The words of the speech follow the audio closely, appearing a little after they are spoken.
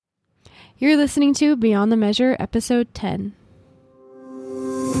You're listening to Beyond the Measure, Episode 10.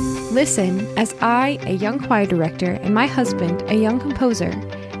 Listen as I, a young choir director, and my husband, a young composer,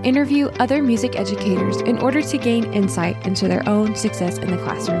 interview other music educators in order to gain insight into their own success in the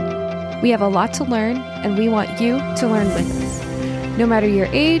classroom. We have a lot to learn, and we want you to learn with us. No matter your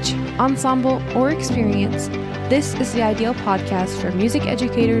age, ensemble, or experience, this is the ideal podcast for music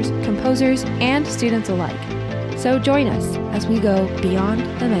educators, composers, and students alike. So join us as we go beyond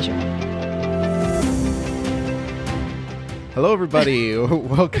the measure. Hello, everybody.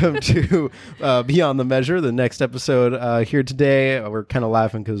 Welcome to Beyond the Measure, the next episode here today. We're kind of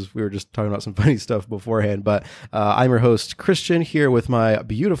laughing because we were just talking about some funny stuff beforehand, but I'm your host, Christian, here with my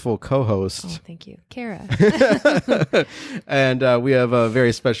beautiful co-host. Oh, thank you. Kara. And we have a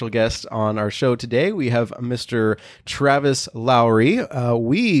very special guest on our show today. We have Mr. Travis Lowery.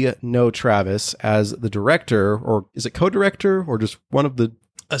 We know Travis as the director, or is it co-director, or just one of the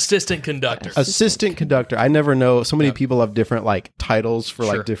Assistant conductor. Assistant conductor. I never know. So many people have different titles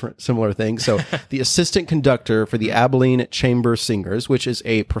for different similar things. So the assistant conductor for the Abilene Chamber Singers, which is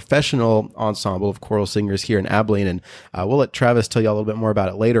a professional ensemble of choral singers here in Abilene. And we'll let Travis tell you a little bit more about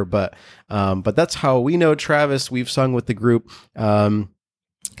it later. But that's how we know Travis. We've sung with the group.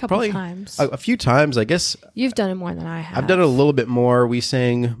 Couple times. A few times, I guess. You've done it more than I have. I've done it a little bit more. We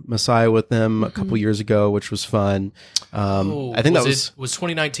sang Messiah with them a couple years ago, which was fun. I think was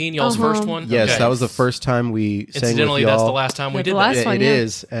 2019 y'all's first one? Yes, okay. That was the first time we sang with y'all. Incidentally, that's the last time we did that. It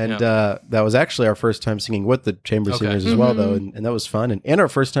is. And that was actually our first time singing with the Chamber Singers as well, though. And that was fun. And our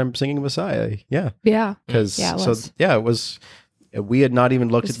first time singing Messiah. Yeah. Yeah. It was. We had not even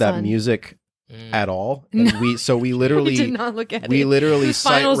looked at that music at all, and we literally did not look at it. We literally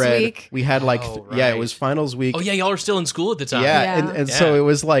sight read. Week. We had it was finals week. Oh yeah, y'all are still in school at the time. And so it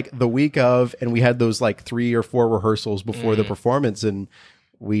was the week of, and we had those 3 or 4 rehearsals before the performance, and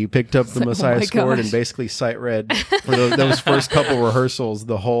we picked up the Messiah scored and basically sight read for those first couple rehearsals,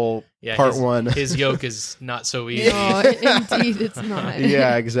 the whole part one. His yoke is not so easy. No, indeed, it's not.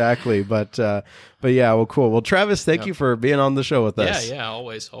 Yeah, exactly. But yeah, well, cool. Well, Travis, thank you for being on the show with us. Yeah,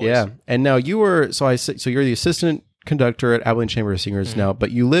 always. Yeah, and now you were so you're the assistant conductor at Abilene Chamber of Singers now,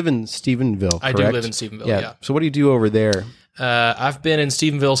 but you live in Stephenville, correct? I do live in Stephenville. Yeah. So what do you do over there? I've been in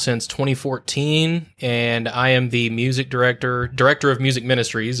Stephenville since 2014, and I am the music director of music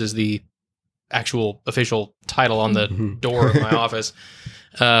ministries is the actual official title on the door of my office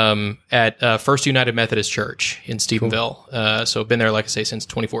at First United Methodist Church in Stephenville. Cool. So I've been there, like I say, since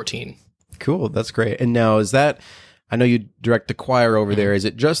 2014. Cool. That's great. And now I know you direct the choir over there. Is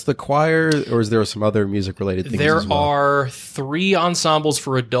it just the choir, or is there some other music-related things There as well? are 3 ensembles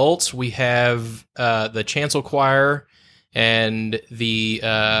for adults. We have the chancel choir, and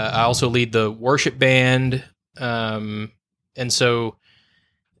I also lead the worship band, and so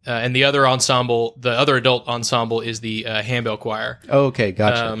and the other ensemble, the other adult ensemble, is the handbell choir. Oh, okay,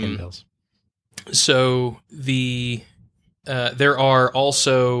 gotcha. Handbells. So there are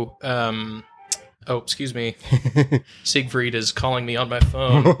also excuse me, Siegfried is calling me on my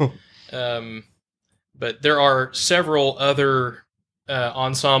phone. But there are several other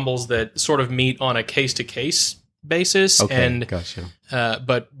ensembles that sort of meet on a case-to-case basis. Okay, and gotcha.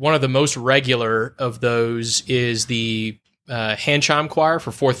 But one of the most regular of those is the hand chime choir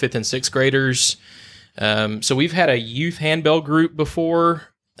for 4th, 5th, and 6th graders. So we've had a youth handbell group before,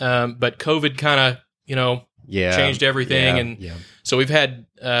 but COVID kind of, changed everything. So we've had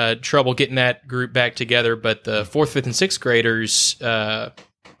trouble getting that group back together, but the 4th, 5th, and 6th graders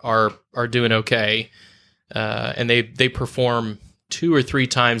are doing okay. And they perform 2 or 3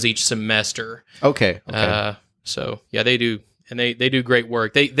 times each semester. Okay. So yeah, they do, and they do great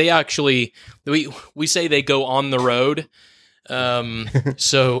work. They actually, we say they go on the road.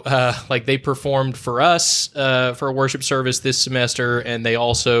 So they performed for us for a worship service this semester, and they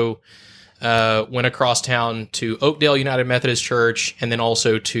also went across town to Oakdale United Methodist Church, and then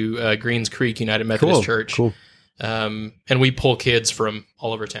also to Greens Creek United Methodist Church. Cool. And we pull kids from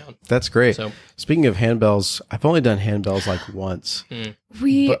all over town. That's great. So, speaking of handbells, I've only done handbells once.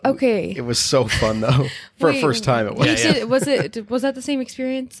 It was so fun though. For a first time, it was. Was that the same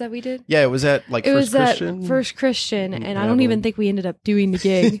experience that we did? Yeah, it was at First Christian. First Christian, and I don't even think we ended up doing the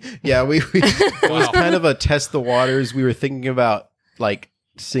gig. Yeah, it was kind of a test the waters. We were thinking about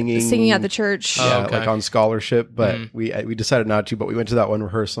singing at the church, on scholarship, but we decided not to. But we went to that one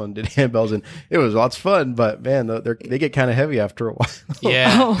rehearsal and did handbells, and it was lots of fun. But man, they get kind of heavy after a while.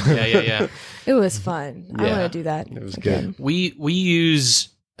 Yeah. It was fun. I want to do that. It was again. good. We use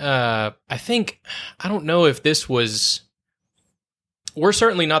I don't know if this was we're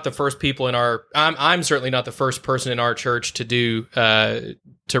certainly not the first people in our. I'm certainly not the first person in our church to do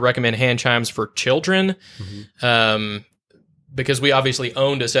to recommend hand chimes for children, because we obviously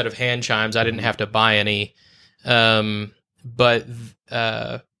owned a set of hand chimes. I didn't have to buy any, but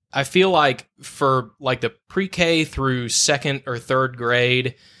I feel like for like the pre-K through second or third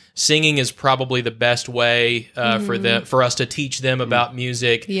grade, singing is probably the best way for us to teach them about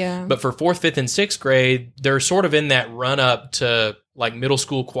music. Yeah. But for fourth, fifth, and sixth grade, they're sort of in that run up to like middle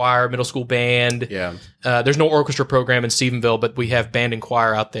school choir, middle school band. Yeah. There's no orchestra program in Stephenville, but we have band and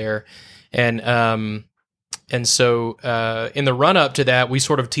choir out there. And so in the run up to that, we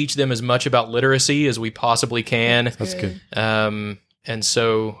sort of teach them as much about literacy as we possibly can. That's good. And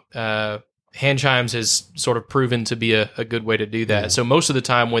so hand chimes has sort of proven to be a good way to do that. Yeah. So most of the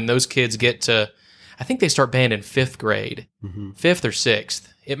time when those kids get to, I think they start band in fifth grade, fifth or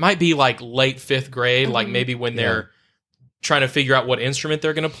sixth. It might be like late fifth grade, like maybe when they're trying to figure out what instrument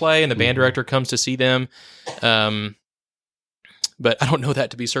they're going to play and the band director comes to see them. But I don't know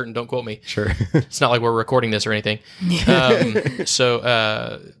that to be certain. Don't quote me. Sure. It's not like we're recording this or anything.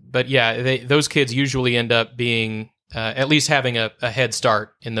 But yeah, those kids usually end up being at least having a head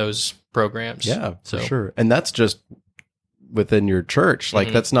start in those programs. Yeah, for sure. And that's just within your church.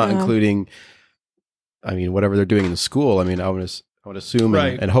 Like that's not including, I mean, whatever they're doing in the school. I mean, I would assume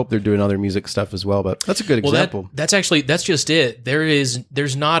and hope they're doing other music stuff as well. But that's a good example. That's just it.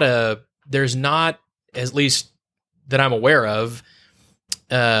 There's not, at least that I'm aware of,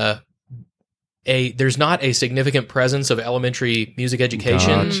 there's not a significant presence of elementary music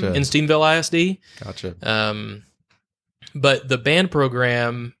education in Stephenville ISD. Gotcha. But the band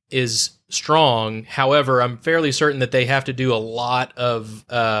program is strong. However, I'm fairly certain that they have to do a lot of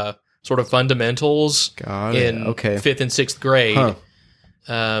sort of fundamentals in fifth and sixth grade.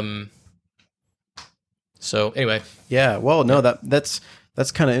 So anyway, yeah. Well, no, that's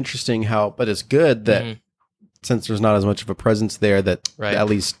kind of interesting. But it's good that since there's not as much of a presence there, that at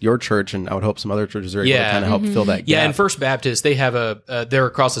least your church and I would hope some other churches are able to kind of help fill that gap. Yeah, and First Baptist, they have they're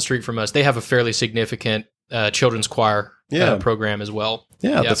across the street from us. They have a fairly significant children's choir program as well.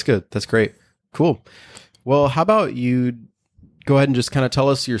 Yeah, that's good. That's great. Cool. Well, how about you go ahead and just kind of tell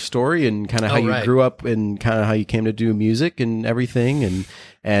us your story and kind of how you grew up and kind of how you came to do music and everything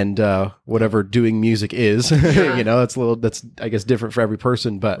and whatever doing music is. You know, that's I guess different for every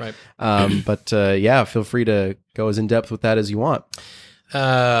person, but feel free to go as in depth with that as you want.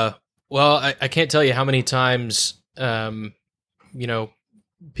 Well, I can't tell you how many times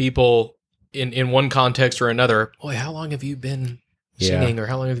people in one context or another, boy, how long have you been singing or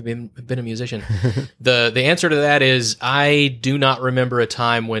how long have you been a musician? The answer to that is I do not remember a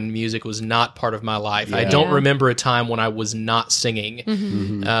time when music was not part of my life. Yeah. I don't remember a time when I was not singing.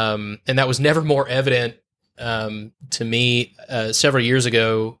 And that was never more evident to me several years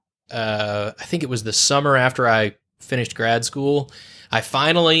ago. I think it was the summer after I finished grad school. I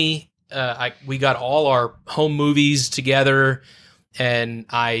finally we got all our home movies together and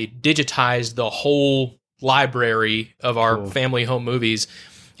I digitized the whole library of our family home movies,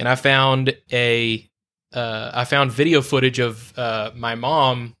 and I found video footage of my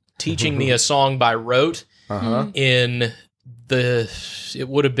mom teaching me a song by rote in it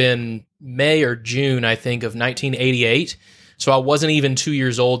would have been May or June, I think, of 1988. So I wasn't even 2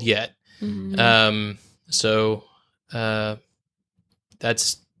 years old yet. So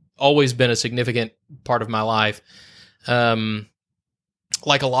that's always been a significant part of my life.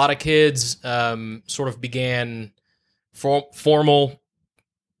 Like a lot of kids, sort of began formal,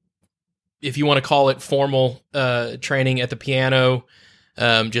 if you want to call it formal, training at the piano,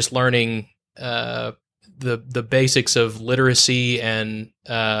 just learning the basics of literacy and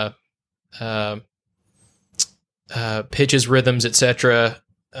pitches, rhythms, etc.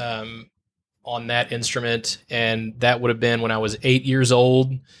 On that instrument, and that would have been when I was 8 years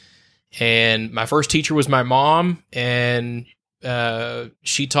old. And my first teacher was my mom, and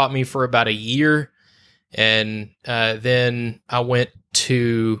she taught me for about a year, and then I went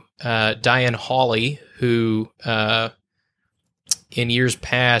to Diane Hawley, who in years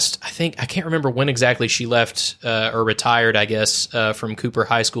past, I can't remember when exactly she left or retired, I guess, from Cooper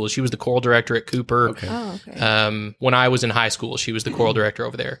High School. She was the choral director at Cooper. When I was in high school, she was the choral director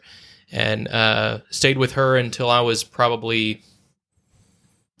over there, and stayed with her until I was probably,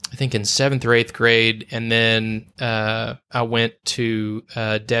 I think, in 7th or 8th grade. And then I went to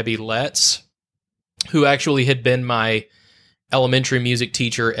Debbie Letts, who actually had been my elementary music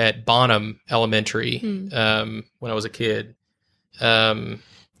teacher at Bonham Elementary when I was a kid. And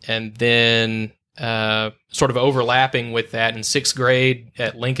then sort of overlapping with that, in 6th grade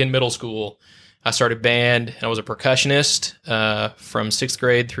at Lincoln Middle School, I started band, and I was a percussionist from 6th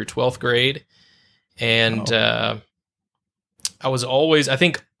grade through 12th grade. And I was always, I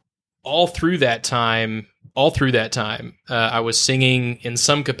think all through that time, I was singing in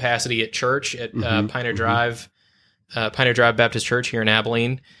some capacity at church at Pioneer Drive Baptist Church here in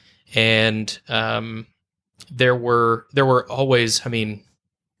Abilene. And there were always,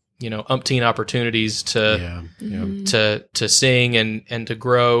 umpteen opportunities to sing and to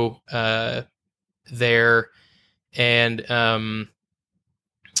grow there. And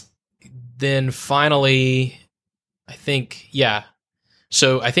then finally,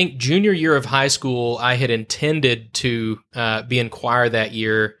 so I think junior year of high school, I had intended to be in choir that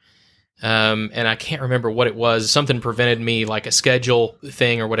year. And I can't remember what it was. Something prevented me, like a schedule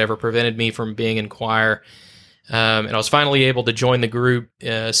thing or whatever, prevented me from being in choir. And I was finally able to join the group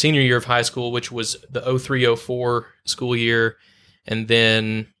senior year of high school, which was the 03-04 school year. And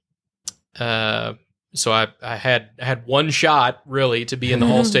then, so I had one shot really to be in the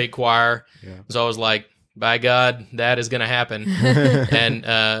all-state choir. So I was like, by God, that is going to happen.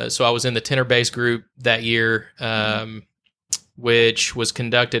 And so I was in the tenor bass group that year, which was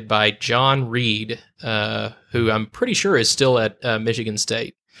conducted by John Reed, who I'm pretty sure is still at Michigan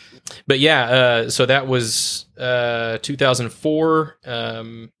State. But so that was 2004,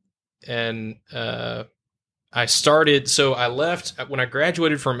 and I started. So I left when I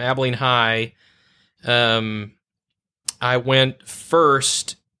graduated from Abilene High. I went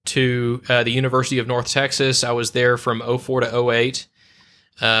first to the University of North Texas. I was there from 04 to 08,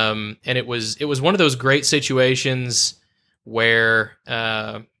 and it was one of those great situations where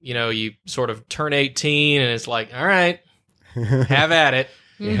you sort of turn 18 and it's like, all right, have at it.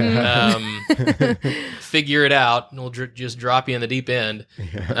 Figure it out, and we'll just drop you in the deep end.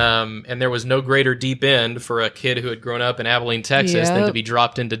 And there was no greater deep end for a kid who had grown up in Abilene, Texas, than to be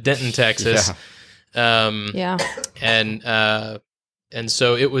dropped into Denton, Texas. And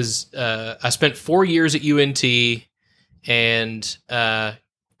so it was. I spent 4 years at UNT, and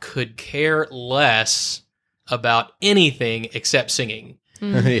could care less about anything except singing.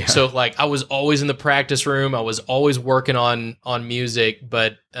 So like I was always in the practice room. I was always working on music,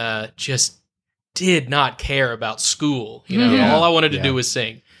 but just did not care about school. All I wanted to do was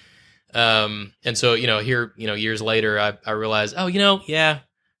sing. And so, here, years later, I realized,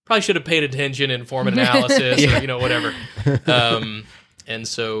 probably should have paid attention in form analysis or, whatever. And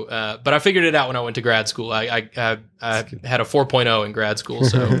so, but I figured it out when I went to grad school. I had a 4.0 in grad school.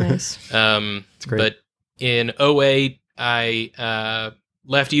 So, nice. That's great. But in 08, I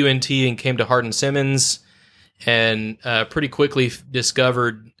left UNT and came to Hardin Simmons, and pretty quickly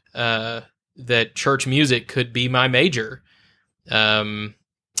discovered that church music could be my major. I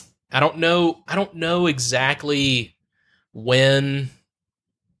don't know exactly when,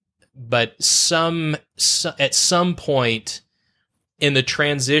 but at some point in the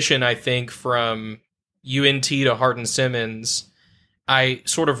transition, I think from UNT to Hardin Simmons, I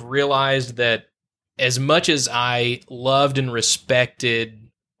sort of realized that as much as I loved and respected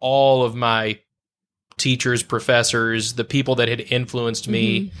all of my teachers, professors, the people that had influenced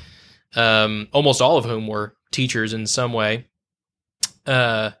me, almost all of whom were teachers in some way,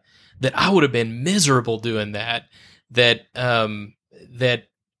 that I would have been miserable doing that. That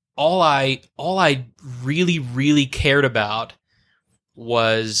all I really, really cared about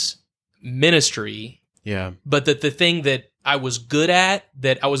was ministry. Yeah. But that the thing that I was good at,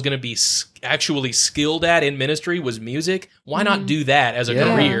 that I was going to be actually skilled at in ministry, was music. Why not do that as a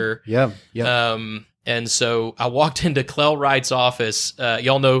career? Yeah. And so I walked into Clell Wright's office.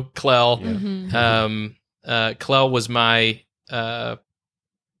 Y'all know Clell. Clell was my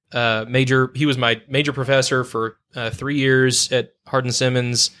major. He was my major professor for 3 years at Hardin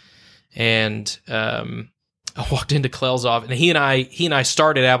Simmons, and I walked into Clell's office, and he and I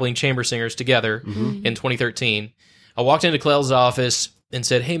started Abilene Chamber Singers together in 2013. I walked into Clell's office and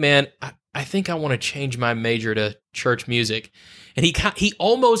said, "Hey, man, I think I want to change my major to church music." And he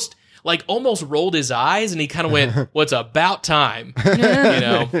almost rolled his eyes, and he kind of went, "Well, it's about time,"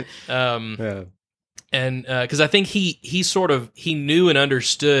 And because I think he knew and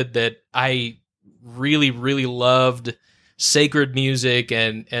understood that I really, really loved sacred music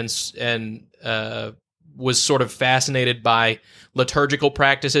and was sort of fascinated by liturgical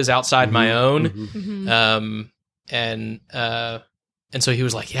practices outside my own. And so he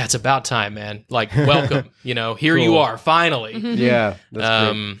was like, "Yeah, it's about time, man. Like, welcome. Here you are, finally." Yeah,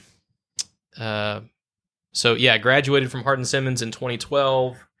 that's great. So yeah, I graduated from Hardin Simmons in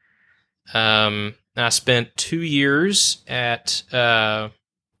 2012. I spent 2 years at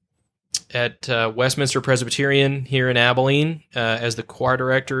Westminster Presbyterian here in Abilene as the choir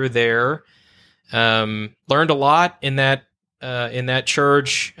director there. Learned a lot in that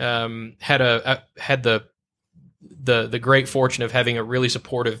church. Had the great fortune of having a really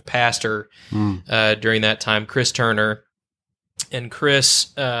supportive pastor during that time, Chris Turner. And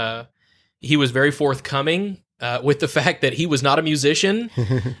Chris, he was very forthcoming with the fact that he was not a musician,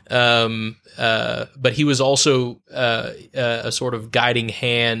 but he was also a sort of guiding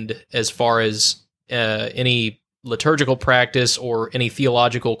hand as far as any liturgical practice or any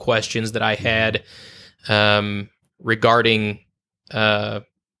theological questions that I had regarding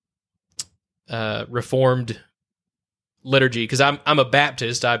Reformed liturgy, because I'm a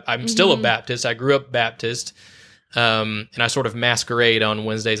Baptist. I'm still a Baptist. I grew up Baptist. And I sort of masquerade on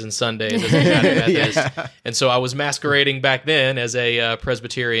Wednesdays and Sundays as a Baptist. Yeah. And so I was masquerading back then as a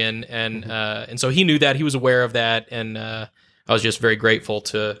Presbyterian, and so he knew that, he was aware of that, and I was just very grateful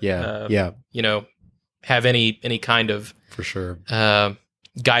to have any kind of for sure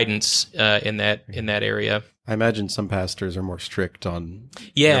guidance in that area. I imagine some pastors are more strict on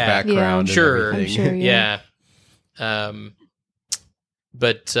your background. Yeah. Sure. And everything. I'm sure,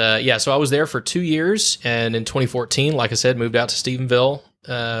 yeah. So I was there for 2 years, and in 2014, like I said, moved out to Stephenville.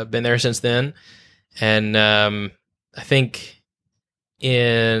 Been there since then, and I think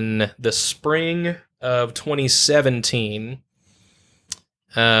in the spring of 2017,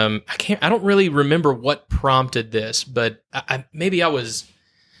 I don't really remember what prompted this, but maybe I was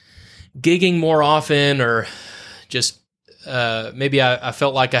gigging more often, or just maybe I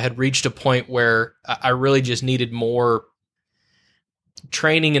felt like I had reached a point where I really just needed more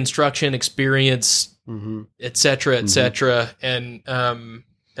training, instruction, experience, et cetera, and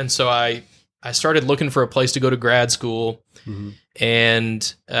so I started looking for a place to go to grad school,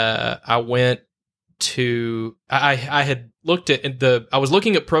 and I went to I had looked at I was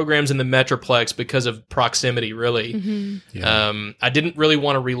looking at programs in the Metroplex because of proximity, really. I didn't really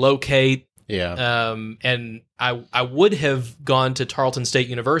want to relocate. And I would have gone to Tarleton State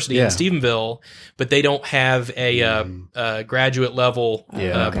University in Stephenville, but they don't have a graduate level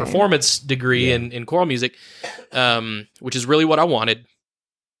performance degree in choral music, which is really what I wanted.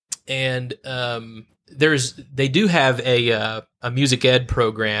 And they do have a music ed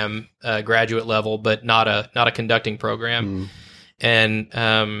program, graduate level, but not a conducting program. And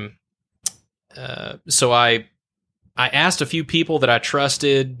so I asked a few people that I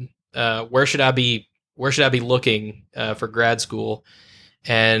trusted, where should I be looking for grad school?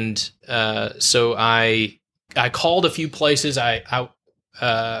 And so I called a few places. I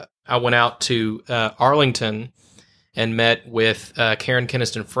went out to Arlington and met with Karen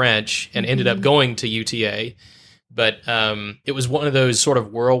Keniston French, and ended up going to UTA. But it was one of those sort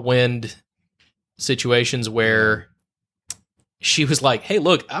of whirlwind situations where she was like, "Hey,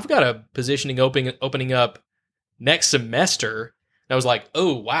 look, I've got a positioning opening up next semester." And I was like,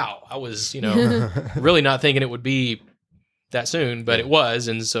 "Oh, wow." I was, really not thinking it would be that soon, but it was.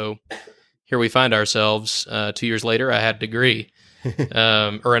 And so here we find ourselves 2 years later. I had a degree,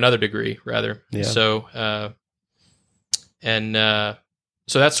 or another degree rather. Yeah. So,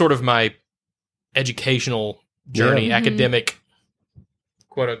 so that's sort of my educational journey, academic,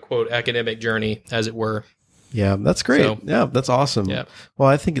 quote unquote, academic journey, as it were. Yeah, that's great. So, yeah, that's awesome. Yeah. Well,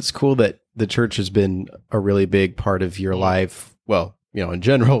 I think it's cool that the church has been a really big part of your life. Well, in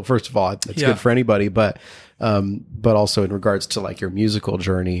general, first of all, it's good for anybody, but also in regards to like your musical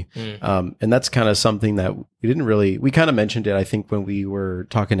journey. And that's kind of something that we kind of mentioned it, I think, when we were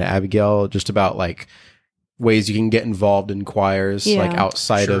talking to Abigail, just about like ways you can get involved in choirs, like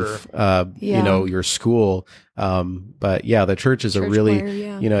outside of, your school. But yeah, the church is a really,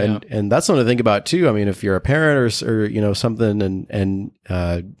 choir, and that's something to think about too. I mean, if you're a parent or something and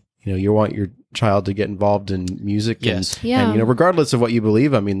you want your child to get involved in music, and regardless of what you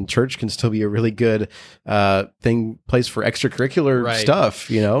believe, I mean, church can still be a really good place for extracurricular stuff,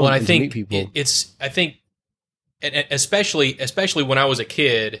 Well, and I think people. I think especially when I was a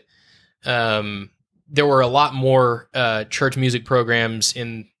kid, there were a lot more church music programs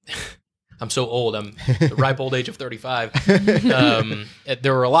in. I'm so old. I'm the ripe old age of 35.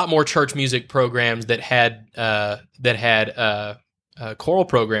 There were a lot more church music programs that had choral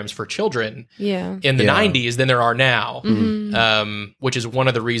programs for children in the 90s than there are now, which is one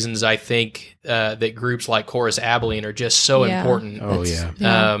of the reasons I think that groups like Chorus Abilene are just so important. Oh,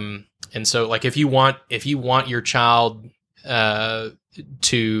 yeah. And so, like, if you want your child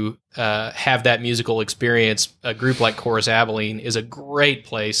to have that musical experience, a group like Chorus Abilene is a great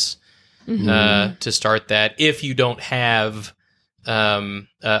place to start that, if you don't have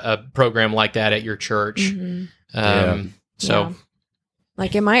a program like that at your church.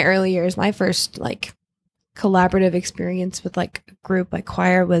 Like in my early years, my first collaborative experience with like a group like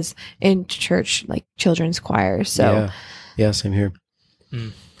choir was in church, like children's choir. So yeah, same here.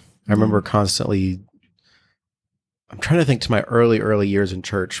 I remember constantly, I'm trying to think to my early years in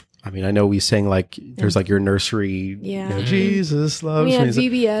church. I mean, I know we sang like, there's like your nursery, Jesus loves me. We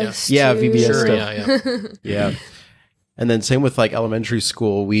had VBS. Yeah, VBS Sure, stuff. Yeah. And then same with like elementary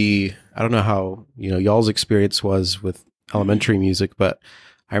school. I don't know how, y'all's experience was with elementary music, but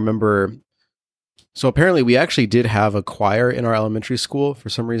I remember, so apparently we actually did have a choir in our elementary school. For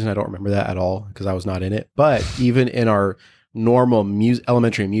some reason, I don't remember that at all because I was not in it. But even in our normal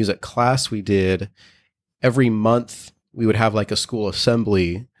elementary music class, we did every month, we would have like a school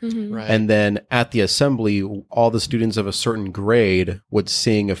assembly. Right. And then at the assembly, all the students of a certain grade would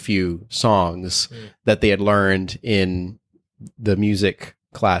sing a few songs that they had learned in the music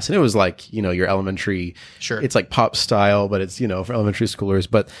class. And it was like, your elementary, it's like pop style, but it's, for elementary schoolers.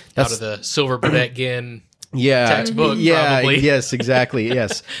 But that's out of the Silver Burdetkin textbook. Probably. Yes, exactly.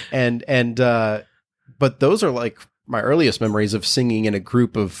 Yes. And but those are like my earliest memories of singing in a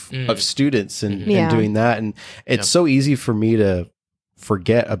group of students and doing that. And it's so easy for me to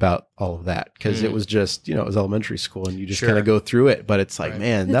forget about all of that because it was just, it was elementary school and you just kind of go through it. But it's like,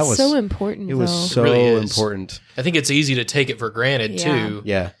 man, that was so important. It was so really important. I think it's easy to take it for granted too.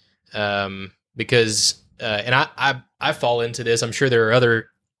 Yeah. Because, and I fall into this. I'm sure there are other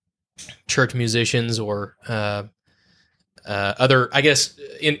church musicians or other, I guess,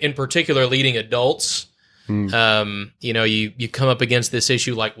 in particular, leading adults. You come up against this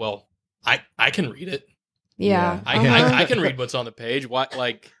issue like, well, I can read it. Yeah. I can read what's on the page. What's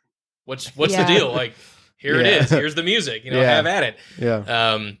the deal? Like, here it is. Here's the music, have at it. Yeah.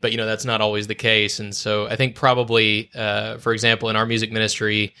 But that's not always the case. And so I think probably, for example, in our music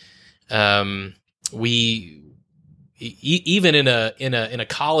ministry, we, even in a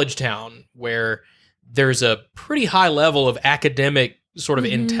college town where there's a pretty high level of academic sort of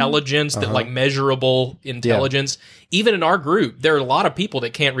intelligence, that like measurable intelligence. Even in our group, there are a lot of people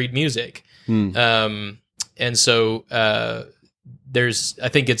that can't read music. And so I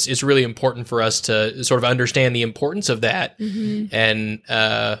think it's really important for us to sort of understand the importance of that and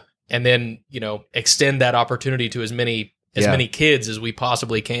then, extend that opportunity to as many kids as we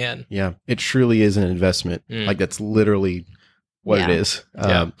possibly can. Yeah. It truly is an investment. Like that's literally what it is.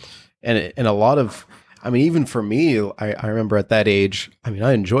 And a lot of, even for me, I remember at that age, I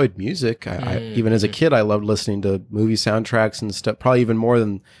enjoyed music. I even as a kid, I loved listening to movie soundtracks and stuff, probably even more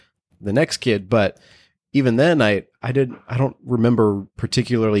than the next kid. But even then, I don't remember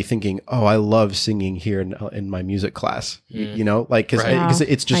particularly thinking, oh, I love singing here in my music class, because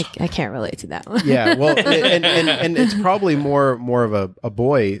it's just, I can't relate to that one. Yeah. Well, and it's probably more of a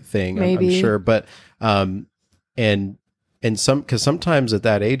boy thing, maybe. I'm sure. But, because sometimes at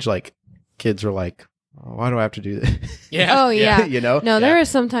that age, like kids are like, why do I have to do this? Yeah. Oh, yeah. No, there are are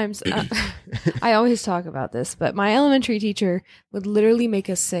sometimes, I always talk about this, but my elementary teacher would literally make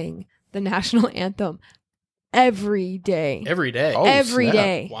us sing the national anthem every day. Every day? Oh, every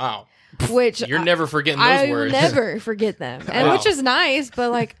day. Wow. Which you're never forgetting those words. I will never forget them, and which is nice. But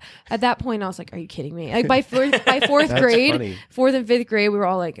like at that point, I was like, "Are you kidding me?" Like by fourth grade, funny. 4th and 5th grade, we were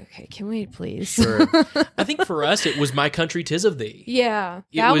all like, "Okay, can we please?" Sure. I think for us, it was "My Country 'Tis of Thee." Yeah,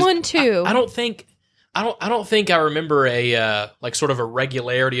 that one too. I don't think I remember a like sort of a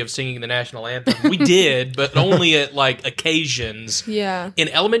regularity of singing the national anthem. We did, but only at like occasions. Yeah. In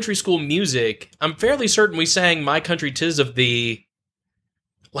elementary school music, I'm fairly certain we sang "My Country 'Tis of Thee,"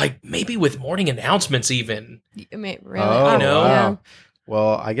 like maybe with morning announcements even. Really? Oh, Wow. Yeah.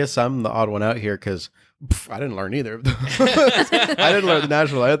 Well, I guess I'm the odd one out here because I didn't learn either of them. I didn't learn the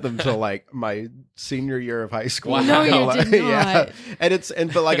national anthem until like my senior year of high school. Wow. No, you did not. Yeah,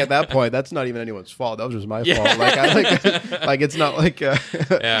 but like at that point, that's not even anyone's fault. That was just my fault. Like it's not like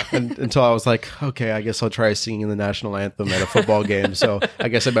until I was like, okay, I guess I'll try singing the national anthem at a football game. So I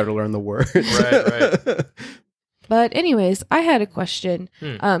guess I better learn the words. Right. But anyways, I had a question.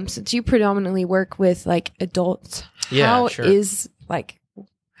 Since you predominantly work with like adults, how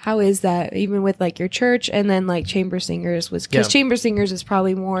is that even with like your church and then like chamber singers because chamber singers is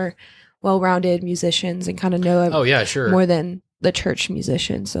probably more well-rounded musicians and kind of know more than the church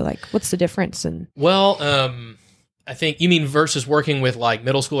musicians. So like, what's the difference? I think you mean versus working with like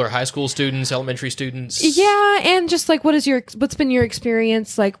middle school or high school students, elementary students. Yeah. And just like, what's been your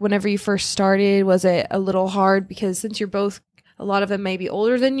experience? Like whenever you first started, was it a little hard because since you're both, a lot of them may be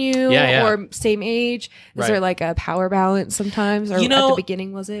older than you or same age. Is there like a power balance sometimes? Or at the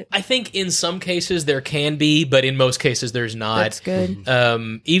beginning, was it? I think in some cases there can be, but in most cases there's not. That's good.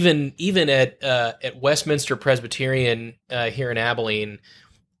 Even at Westminster Presbyterian here in Abilene,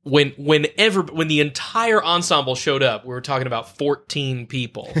 when the entire ensemble showed up, we were talking about 14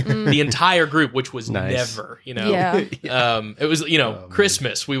 people. The entire group, which was never, Yeah. It was,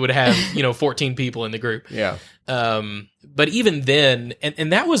 Christmas, we would have, 14 people in the group. Yeah. But even then,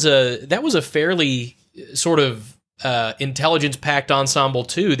 and that was a fairly sort of intelligence-packed ensemble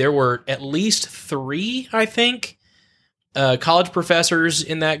too. There were at least 3, I think, college professors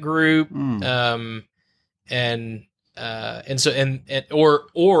in that group, so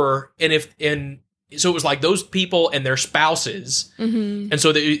it was like those people and their spouses, and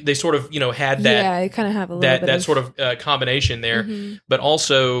so they sort of had that. Yeah, I kind of have a little bit that of... sort of combination there, but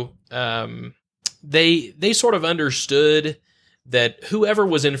also they sort of understood that whoever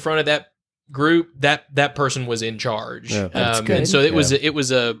was in front of that group, that person was in charge. Yeah, that's good. And so it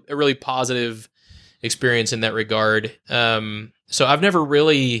was a really positive experience in that regard. So I've never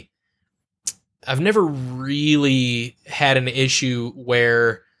really had an issue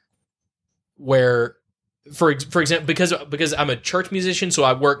where for example, because I'm a church musician, so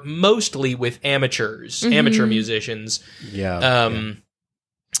I work mostly with amateur musicians.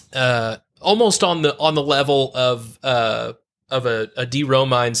 Almost on the level of a D.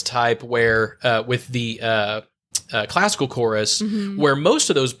 Romines type, where with the classical chorus, where most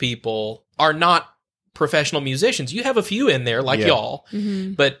of those people are not professional musicians. You have a few in there, like y'all,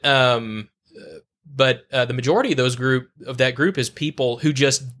 but the majority of that group is people who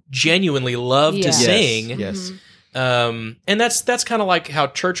just genuinely love to sing. Yes. And that's kind of like how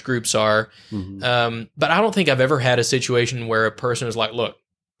church groups are. But I don't think I've ever had a situation where a person is like, look,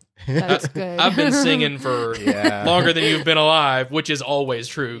 That's good. I've been singing for longer than you've been alive, which is always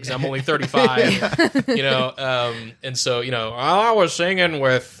true because I'm only 35, and so, I was singing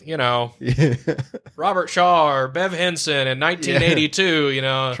with, Robert Shaw or Bev Henson in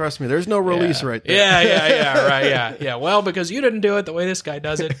 1982, Trust me, there's no release right there. Yeah. Well, because you didn't do it the way this guy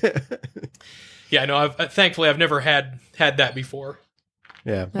does it. Yeah, no, thankfully I've never had that before.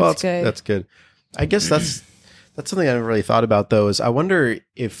 Yeah. Well, that's good. I guess that's something I never really thought about, though, is I wonder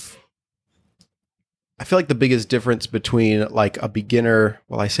if I feel like the biggest difference between like a beginner,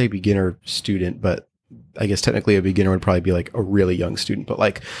 well, I say beginner student, but I guess technically a beginner would probably be like a really young student. But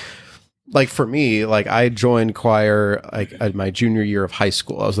like for me, like I joined choir like at my junior year of high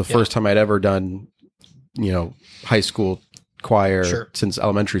school. That was the first time I'd ever done, high school choir since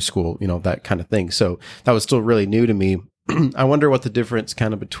elementary school, that kind of thing. So that was still really new to me. I wonder what the difference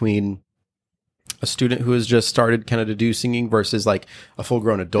kind of between a student who has just started kind of to do singing versus like a full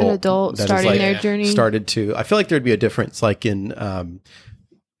grown adult. An adult starting their journey. I feel like there'd be a difference like in,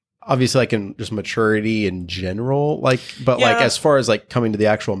 obviously like in just maturity in general, like as far as like coming to the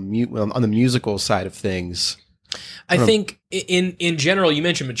actual on the musical side of things. I think in general, you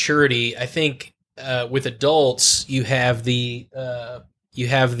mentioned maturity. I think with adults, you have the,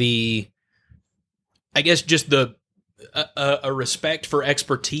 I guess just a respect for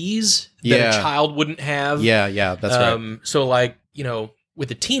expertise that a child wouldn't have. Yeah, that's right. So like,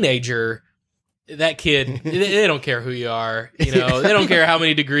 with a teenager, that kid, they don't care who you are. They don't care how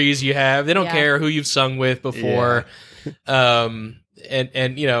many degrees you have. They don't care who you've sung with before. But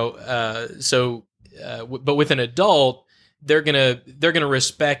with an adult, they're gonna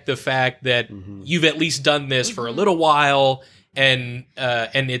respect the fact that you've at least done this for a little while, and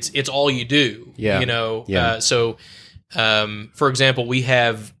it's all you do. So. For example, we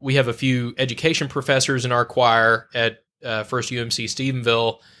have a few education professors in our choir at First UMC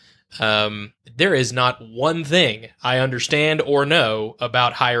Stephenville. There is not one thing I understand or know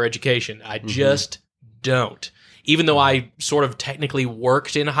about higher education. I just don't. Even though I sort of technically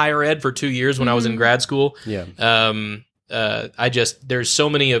worked in higher ed for 2 years when I was in grad school. There's so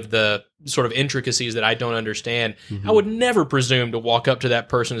many of the sort of intricacies that I don't understand. I would never presume to walk up to that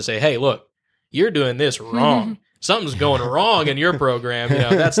person and say, hey, look, you're doing this wrong. Something's going wrong in your program.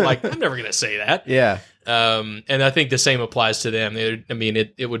 That's like, I'm never going to say that. Yeah. And I think the same applies to them.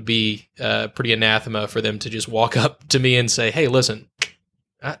 It would be pretty anathema for them to just walk up to me and say, hey, listen,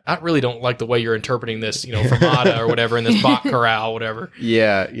 I really don't like the way you're interpreting this, fermata or whatever in this Bach chorale, whatever.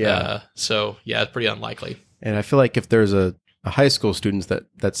 Yeah. So it's pretty unlikely. And I feel like if there's a high school students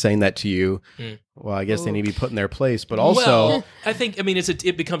that's saying that to you, well, I guess they need to be put in their place, but also I think,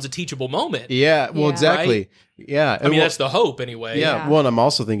 it becomes a teachable moment. Exactly. Right? Yeah. That's the hope aneway. Yeah. Well, and I'm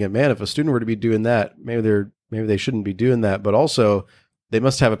also thinking, man, if a student were to be doing that, maybe they shouldn't be doing that, but also they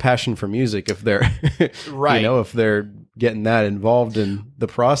must have a passion for music if they're, right. If they're getting that involved in the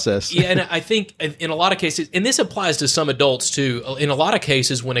process. Yeah. And I think in a lot of cases, and this applies to some adults too, in a lot of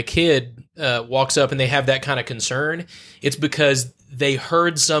cases when a kid walks up and they have that kind of concern, it's because they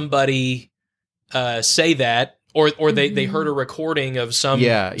heard somebody say that or they heard a recording of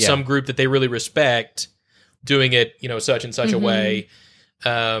some group that they really respect doing it, such and such a way.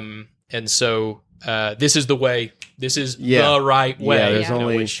 And so this is the way. This is the right way. Yeah, there's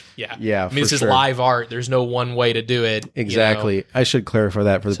only this is live art. There's no one way to do it. Exactly. I should clarify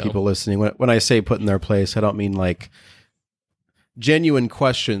that for the people listening. When I say put in their place, I don't mean like genuine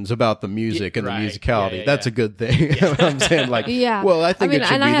questions about the music and the musicality. That's a good thing. I'm saying like, well, I think it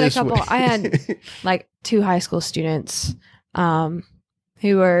should be this way. I had like 2 high school students who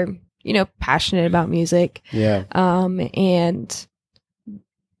were, passionate about music. Yeah. And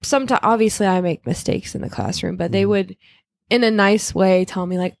sometimes, obviously, I make mistakes in the classroom, but they would, in a nice way, tell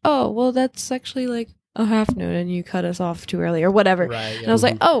me like, "Oh, well, that's actually like a half note, and you cut us off too early, or whatever." Right, And I was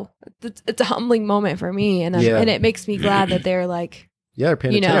like, "Oh, it's a humbling moment for me," and and it makes me glad that they're like, they're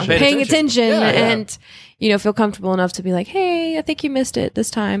paying attention, paying attention, and feel comfortable enough to be like, "Hey, I think you missed it this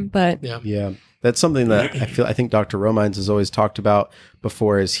time," but that's something that I think Dr. Romines has always talked about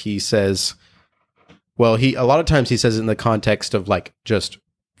before. Is he says, well, a lot of times he says it in the context of like just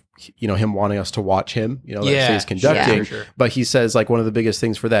him wanting us to watch him, let's say he's conducting, but he says like one of the biggest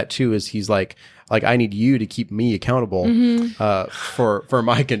things for that too is he's like I need you to keep me accountable for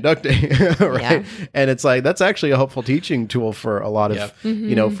my conducting, right? And it's like that's actually a helpful teaching tool for a lot of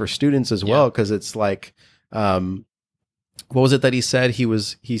for students as well, because it's like what was it that he said?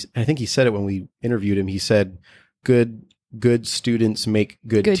 I think he said it when we interviewed him. He said good students make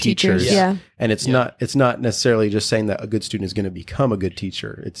good teachers. And it's not necessarily just saying that a good student is going to become a good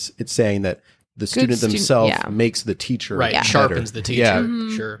teacher. It's saying that the student themselves makes the teacher better. Sharpens the teacher.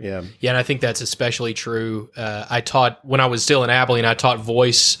 Sure. Yeah. And I think that's especially true. I taught when I was still in Abilene. I taught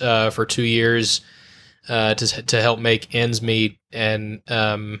voice for 2 years to help make ends meet, and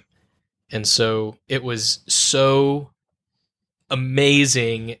so it was so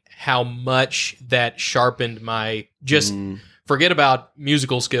amazing how much that sharpened my forget about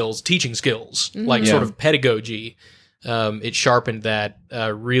musical skills, teaching skills, like sort of pedagogy. It sharpened that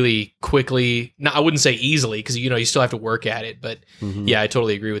really quickly. Now, I wouldn't say easily, because you still have to work at it. But I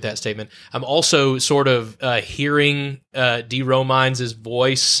totally agree with that statement. I'm also sort of hearing D. Romines'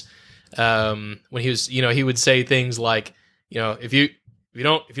 voice when he was, he would say things like, if you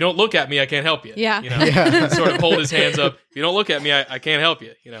don't look at me, I can't help you. Sort of hold his hands up. If you don't look at me, I can't help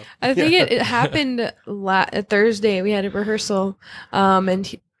you. I think it happened Thursday. We had a rehearsal,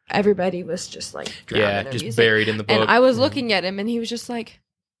 and everybody was just like drowning in just music. Buried in the book. And I was looking at him, and he was just like,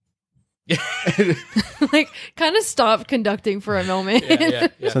 like kind of stopped conducting for a moment.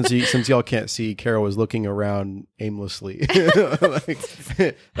 Since y'all can't see, Carol was looking around aimlessly.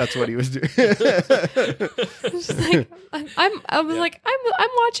 That's what he was doing. I'm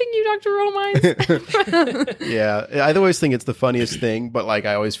watching you, Dr. Romines. I always think it's the funniest thing, but like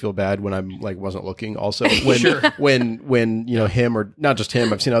I always feel bad when I'm like wasn't looking. Also, when him, or not just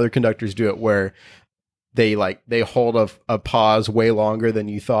him, I've seen other conductors do it where they hold a pause way longer than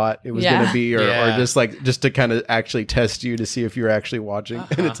you thought it was going to be, or just to kind of actually test you to see if you're actually watching.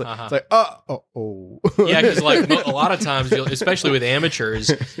 And it's like, oh. Because like a lot of times, especially with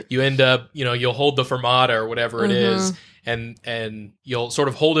amateurs, you end up, you'll hold the fermata or whatever it is, and you'll sort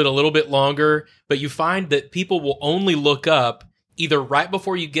of hold it a little bit longer, but you find that people will only look up either right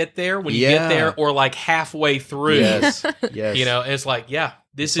before you get there, when you get there, or like halfway through. Yes. And it's like,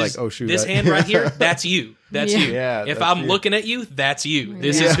 this it's is like, oh, shoot, this hand right here. That's you. That's you. Yeah, if I'm looking at you, that's you.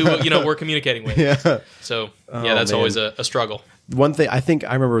 This is who we're communicating with. So that's always a struggle. One thing I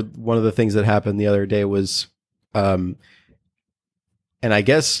remember, one of the things that happened the other day was, and I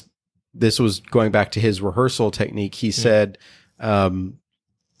guess this was going back to his rehearsal technique. He said,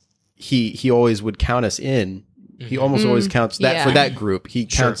 he always would count us in. He almost always counts that for that group. He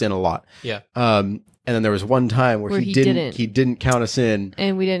counts in a lot. And then there was one time where he didn't count us in,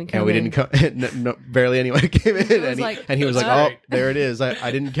 and we didn't come. Barely anyone came in, and he was like, "Oh, there it is.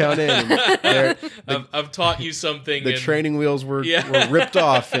 I didn't count in." I've taught you something. The training wheels were ripped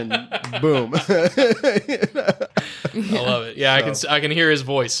off, and boom. I love it. I can hear his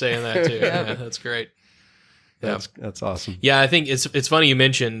voice saying that too. That's great. That's awesome. I think it's funny you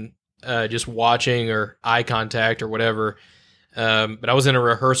mentioned just watching or eye contact or whatever. But I was in a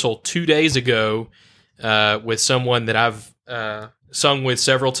rehearsal 2 days ago with someone that I've sung with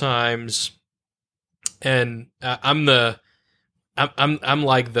several times, and I'm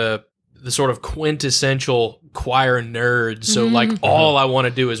like the sort of quintessential choir nerd. So like all I want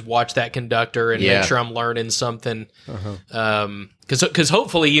to do is watch that conductor and make sure I'm learning something. Because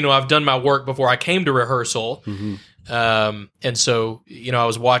hopefully I've done my work before I came to rehearsal. And so I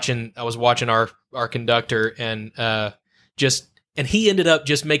was watching our conductor, and just And he ended up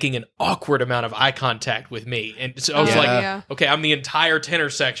just making an awkward amount of eye contact with me. And so I was like, okay, I'm the entire tenor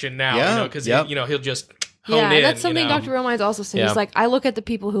section now, because, he'll just hone in. Yeah, that's something Dr. Romines also says. He's like, I look at the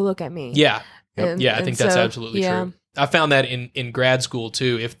people who look at me. Yeah. And, I think that's absolutely true. I found that in grad school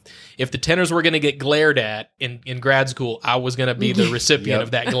too. If the tenors were going to get glared at in grad school, I was going to be the recipient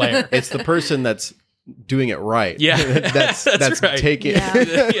of that glare. It's the person that's doing it right. Yeah, that's right. taking. Yeah.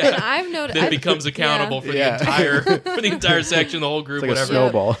 And I've noticed that becomes accountable for the entire section, the whole group, it's like whatever. A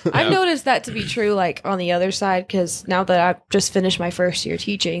snowball. I've noticed that to be true. Like on the other side, because now that I've just finished my first year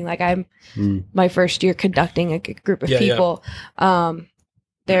teaching, like I'm my first year conducting a group of people.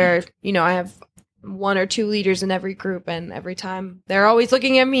 There, I have 1 or 2 leaders in every group, and every time they're always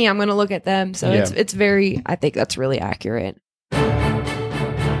looking at me, I'm going to look at them. So it's very, I think that's really accurate.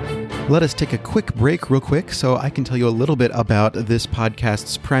 Let us take a quick break real quick so I can tell you a little bit about this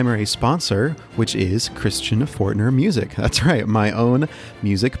podcast's primary sponsor, which is Christian Fortner Music. That's right, my own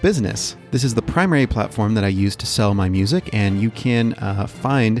music business. This is the primary platform that I use to sell my music, and you can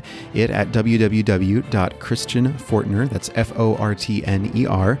find it at www.christianfortner, that's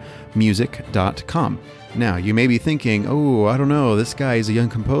Fortner, music.com. Now, you may be thinking, I don't know, this guy is a young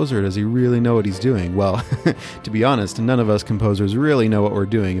composer. Does he really know what he's doing? Well, to be honest, none of us composers really know what we're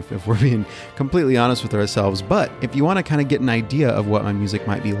doing, if we're being completely honest with ourselves. But if you want to kind of get an idea of what my music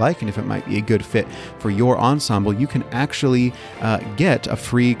might be like and if it might be a good fit for your ensemble, you can actually get a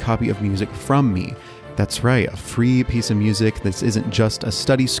free copy of music from me. That's right, a free piece of music. This isn't just a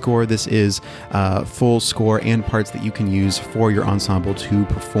study score. This is full score and parts that you can use for your ensemble to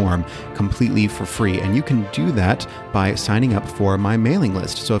perform completely for free. And you can do that by signing up for my mailing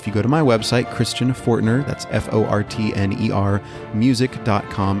list. So if you go to my website, Christian Fortner, that's Fortner,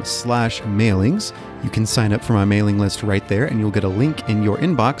 music.com/mailings, you can sign up for my mailing list right there, and you'll get a link in your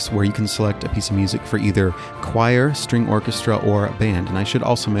inbox where you can select a piece of music for either choir, string orchestra, or band. And I should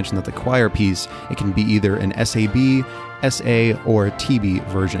also mention that the choir piece, it can be either an SAB, SA, or TB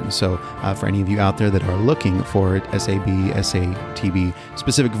version. So for any of you out there that are looking for SAB, SA, TB,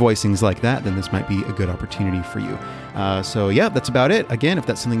 specific voicings like that, then this might be a good opportunity for you. That's about it. Again, if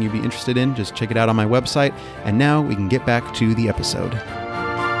that's something you'd be interested in, just check it out on my website. And now we can get back to the episode.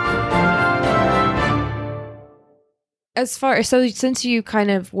 Since you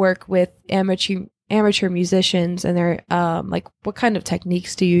kind of work with amateur musicians, and they're what kind of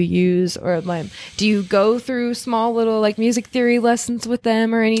techniques do you use, or do you go through small little music theory lessons with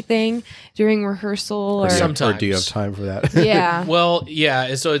them or anything during rehearsal, or sometimes? Or do you have time for that? Yeah. Well,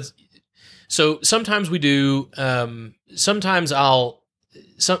 yeah. So sometimes we do. Sometimes I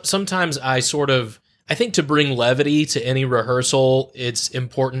sort of, I think, to bring levity to any rehearsal, it's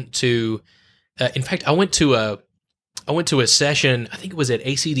important to. In fact, I went to a session, I think it was at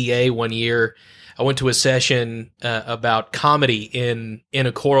ACDA one year. I went to a session about comedy in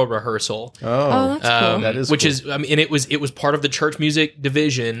a choral rehearsal. Oh, that's cool. That is which cool. is, and it was part of the church music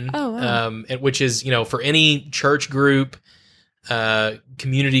division. Oh, wow. Which is, for any church group,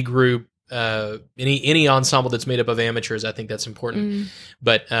 community group, any ensemble that's made up of amateurs, I think that's important.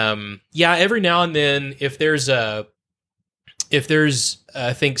 But every now and then, if there's I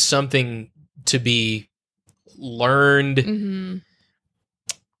think something to be learned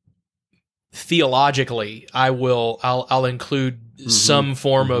theologically, I'll include some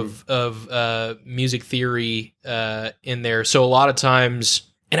form of music theory in there. So a lot of times,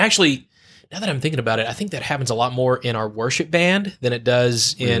 and actually, now that I'm thinking about it, I think that happens a lot more in our worship band than it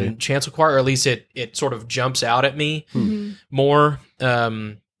does in chancel choir, or at least it sort of jumps out at me more.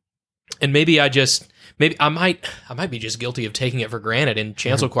 And maybe I might be just guilty of taking it for granted in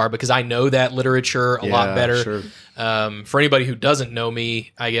chancel choir, because I know that literature a lot better. Sure. For anybody who doesn't know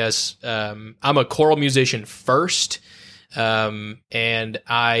me, I guess I'm a choral musician first, and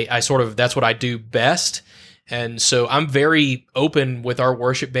I sort of, that's what I do best. And so I'm very open with our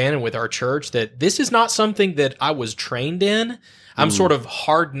worship band and with our church that this is not something that I was trained in. I'm sort of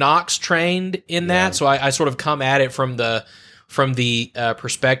hard knocks trained in that, so I sort of come at it from the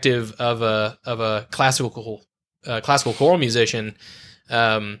perspective of a classical choral musician.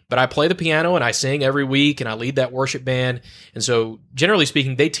 But I play the piano and I sing every week and I lead that worship band. And so generally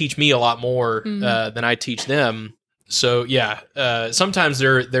speaking, they teach me a lot more than I teach them. So sometimes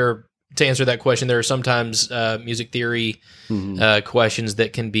they're to answer that question, there are sometimes music theory questions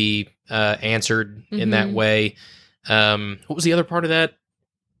that can be answered in that way. What was the other part of that? It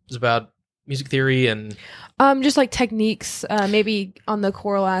was about music theory and just techniques, maybe on the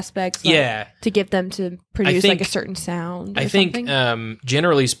choral aspects, to get them to produce a certain sound. I think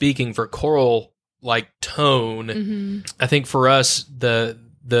generally speaking, for choral tone, I think for us the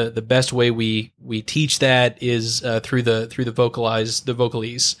the best way we teach that is through the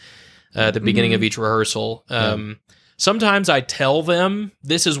vocalese at the beginning of each rehearsal. Sometimes I tell them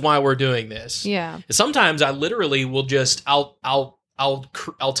this is why we're doing this. Yeah. Sometimes I literally will just I'll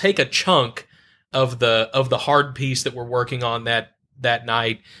take a chunk of the hard piece that we're working on that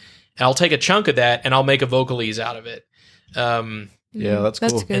night, and I'll take a chunk of that and I'll make a vocalese out of it. Yeah, that's cool.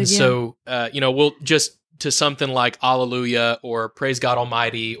 That's good, And so we'll just to something like Alleluia or Praise God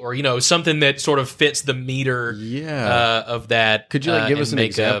Almighty, or something that sort of fits the meter of that. Could you give us an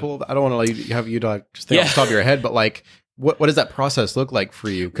example? I don't want to have you just think off the top of your head, but like what does that process look like for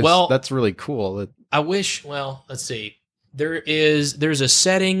you? Because that's really cool. I wish. Well, let's see. There's a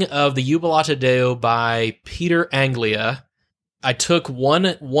setting of the Jubilata Deo by Peter Anglia. I took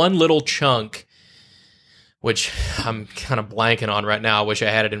one little chunk, which I'm kind of blanking on right now. I wish I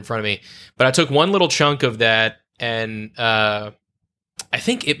had it in front of me. But I took one little chunk of that, and I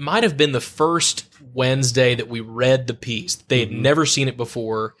think it might have been the first Wednesday that we read the piece. They had never seen it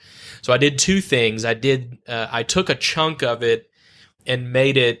before. So I did two things. I took a chunk of it and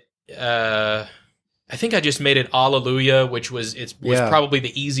made it, I think I just made it Alleluia, which was probably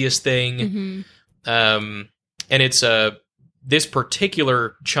the easiest thing. And it's this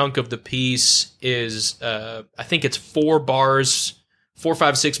particular chunk of the piece is, I think it's 4,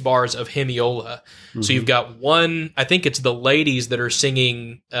 5, 6 bars of hemiola. So you've got one, I think it's the ladies that are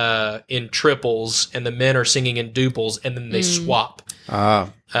singing in triples and the men are singing in duples, and then they swap.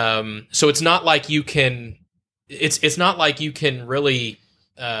 So it's not like you can, it's not like you can really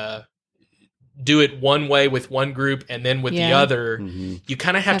do it one way with one group and then with the other. You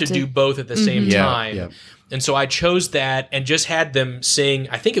kind of have to do both at the same time. Yeah. And so I chose that and just had them sing.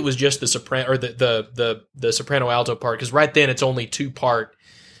 I think it was just the soprano or the soprano alto part, because right then it's only 2-part.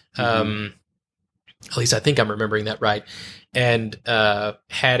 At least I think I'm remembering that right. And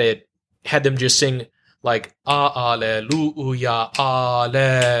had them just sing like Alleluia,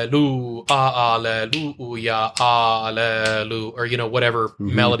 Alleluia, Alleluia, Alleluia, or whatever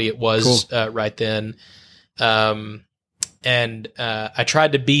melody it was right then. And I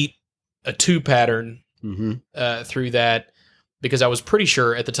tried to beat a 2 pattern through that, because I was pretty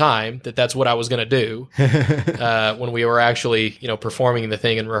sure at the time that that's what I was going to do when we were actually, performing the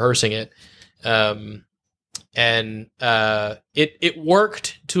thing and rehearsing it. And it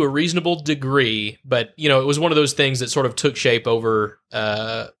worked to a reasonable degree, but it was one of those things that sort of took shape over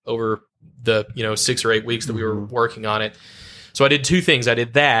the 6 or 8 weeks that we were working on it. So I did 2 things. I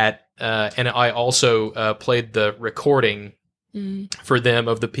did that, and I also played the recording for them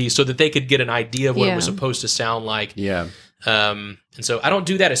of the piece so that they could get an idea of what it was supposed to sound like. Yeah. And so I don't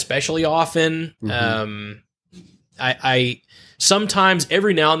do that especially often. I sometimes,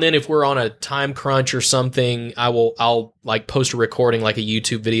 every now and then, if we're on a time crunch or something, I'll like post a recording, like a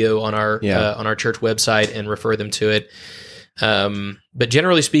YouTube video on our church website, and refer them to it. But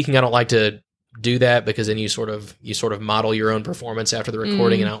generally speaking, I don't like to do that, because then you sort of model your own performance after the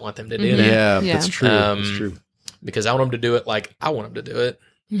recording, and I don't want them to do that. Yeah, that's true. That's true. Because I want them to do it like I want them to do it.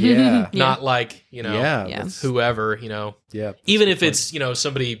 Yeah. Not like, whoever, Yeah. Even if it's,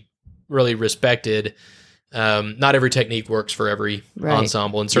 somebody really respected. Not every technique works for every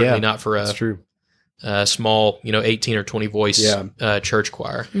ensemble, and certainly not for a small, 18 or 20 voice church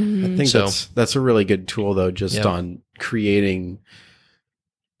choir. I think that's a really good tool, though, just on creating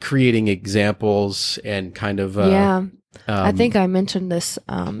examples and kind of I think I mentioned this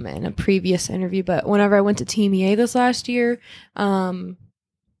in a previous interview, but whenever I went to Team EA this last year,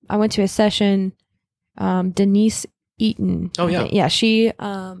 I went to a session. Denise Eaton, she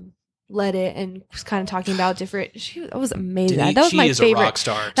led it and was kind of talking about different. That was amazing. That was my favorite. A rock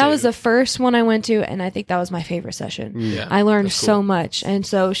star, that was the first one I went to, and I think that was my favorite session. Yeah, I learned so much, and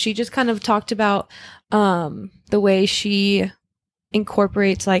so she just kind of talked about the way she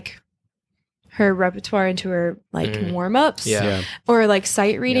incorporates like her repertoire into her like warm-ups or like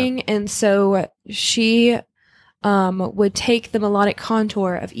sight reading. And so she would take the melodic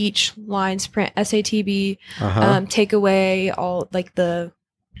contour of each line's print SATB, take away all like the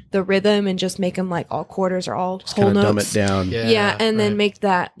rhythm and just make them like all quarters or all just whole notes. Dumb it down. And then make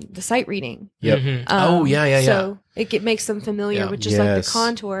that the sight reading. Yep. So it makes them familiar with just like the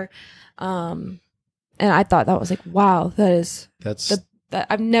contour. And I thought that was like, wow, that's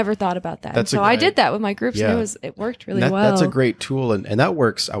I've never thought about that. So I did that with my groups, and it worked really well. That's a great tool, and that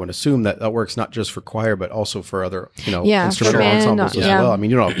works. I would assume that works not just for choir, but also for other instrumental ensembles as well. I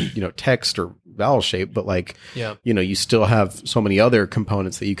mean, text or vowel shape, but like you still have so many other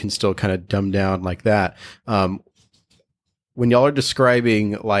components that you can still kind of dumb down like that. When y'all are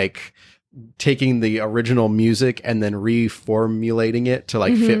describing like taking the original music and then reformulating it to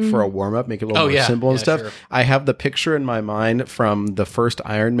like fit for a warm up, make it a little more simple and stuff. Sure. I have the picture in my mind from the first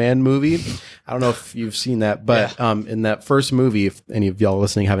Iron Man movie. I don't know if you've seen that, but in that first movie, if any of y'all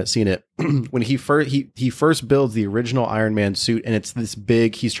listening haven't seen it, when he first builds the original Iron Man suit, and it's this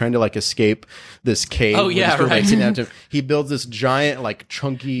big, he's trying to like escape this cave. Oh yeah, right. He builds this giant, like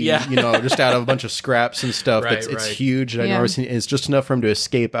chunky, you know, just out of a bunch of scraps and stuff. It's huge. And it's just enough for him to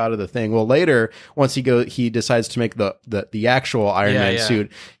escape out of the thing. Well, later, once he decides to make the actual Iron Man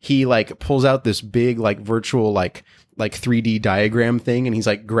suit, he like pulls out this big like virtual like 3D diagram thing, and he's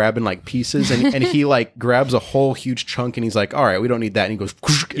like grabbing like pieces, and he like grabs a whole huge chunk, and he's like, all right, we don't need that, and he goes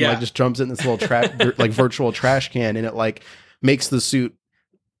and like just jumps in this little like virtual trash can, and it like makes the suit,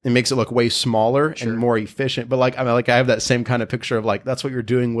 it makes it look way smaller and more efficient. But like I have that same kind of picture of like, that's what you're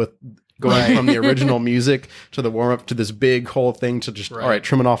doing with going from the original music to the warm up to this big whole thing to just all right,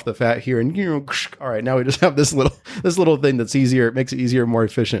 trimming off the fat here, and all right, now we just have this little thing that's easier. It makes it easier, more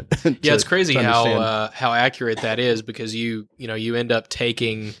efficient. It's crazy how accurate that is, because you end up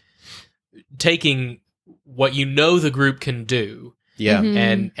taking what the group can do,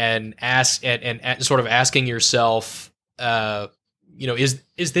 and ask and sort of asking yourself, is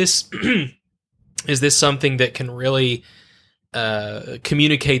this is this something that can really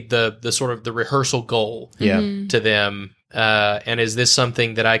communicate the sort of the rehearsal goal to them, and is this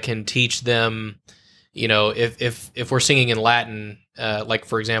something that I can teach them? If we're singing in Latin, like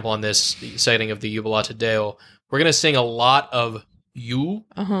for example on this setting of the Jubilate Deo, we're going to sing a lot of Jubilate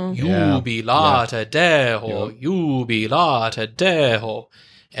Deo, Jubilate Deo,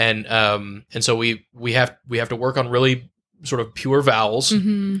 and so we have to work on really sort of pure vowels,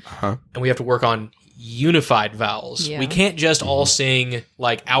 and we have to work on unified vowels. We can't just all sing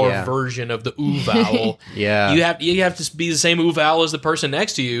like our version of the oo vowel. You have to be the same oo vowel as the person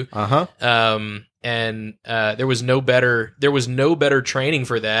next to you. And there was no better training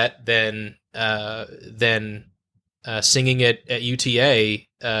for that than singing it at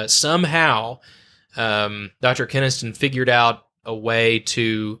UTA. Somehow Dr. Keniston figured out a way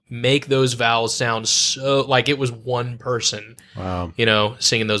to make those vowels sound so like it was one person. Wow.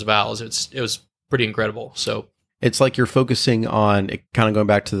 Singing those vowels. It was pretty incredible. So it's like you're focusing on it, kind of going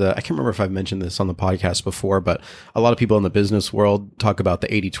back to I can't remember if I've mentioned this on the podcast before, but a lot of people in the business world talk about the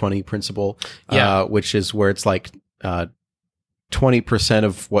 80-20 principle, which is where it's like 20%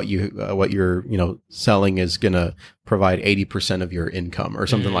 of what you're selling is going to provide 80% of your income or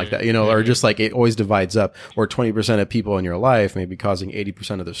something like that, or just like it always divides up, or 20% of people in your life may be causing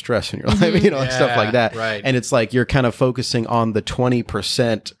 80% of the stress in your life, and stuff like that. Right. And it's like you're kind of focusing on the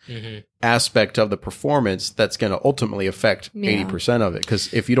 20% aspect of the performance that's going to ultimately affect 80% of it.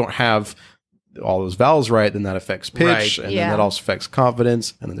 Because if you don't have all those vowels right, then that affects pitch, and then that also affects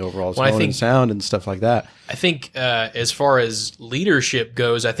confidence, and then the overall tone and sound and stuff like that. I think as far as leadership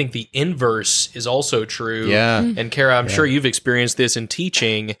goes, I think the inverse is also true. Yeah. And Kara, I'm sure you've experienced this in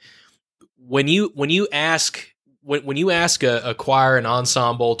teaching. When you ask a choir, an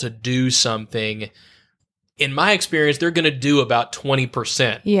ensemble to do something, in my experience, they're going to do about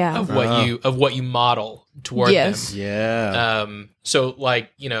 20% of what you model toward them. Yeah. So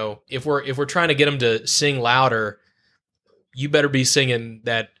like, if we're trying to get them to sing louder, you better be singing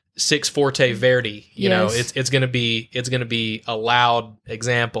that 6 forte Verdi. It's going to be a loud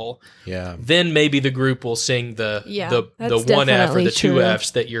example. Yeah. Then maybe the group will sing the 1F or the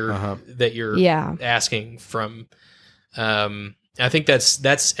 2Fs that you're asking from. I think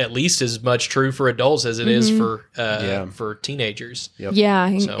that's at least as much true for adults as it is for teenagers. Yep. Yeah,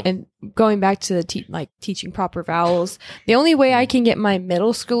 and going back to the teaching proper vowels, the only way I can get my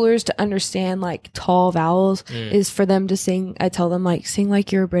middle schoolers to understand like tall vowels is for them to sing. I tell them like sing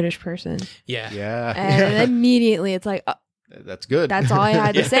like you're a British person. Yeah. And immediately it's like, that's good. That's all I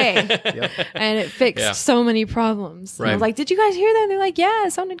had to say. And it fixed so many problems. Right. I was like, did you guys hear that? And they're like, yeah,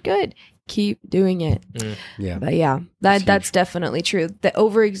 it sounded good. Keep doing it. Yeah. But that's definitely true.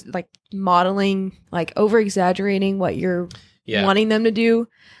 The modeling, like over exaggerating what you're wanting them to do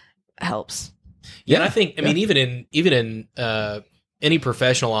helps. Yeah. And I think, I mean, even in any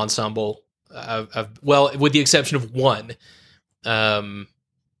professional ensemble, with the exception of one,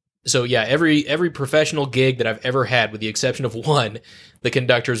 so yeah, every professional gig that I've ever had, with the exception of one, the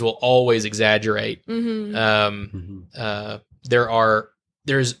conductors will always exaggerate.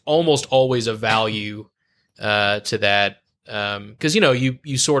 There's almost always a value to that, because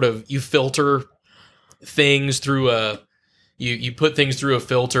you filter things through you put things through a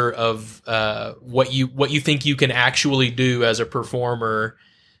filter of what you think you can actually do as a performer,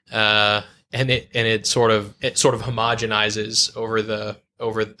 and it sort of homogenizes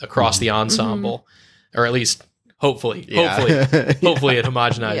across the ensemble, or at least hopefully it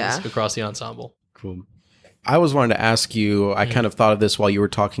homogenizes across the ensemble. Cool. I was wanting to ask you, I kind of thought of this while you were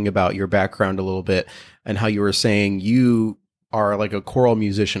talking about your background a little bit and how you were saying you are like a choral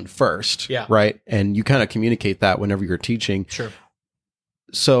musician first, right? And you kind of communicate that whenever you're teaching. Sure.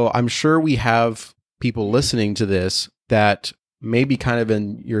 So I'm sure we have people listening to this that may be kind of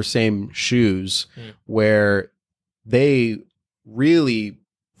in your same shoes where they really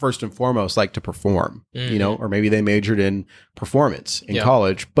first and foremost like to perform, you know, or maybe they majored in performance in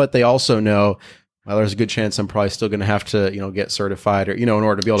college, but they also know, well, there's a good chance I'm probably still going to have to, you know, get certified or, you know, in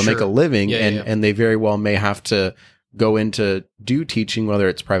order to be able to make a living. And they very well may have to go into do teaching, whether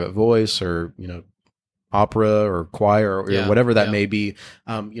it's private voice or, you know, opera or choir or whatever that may be.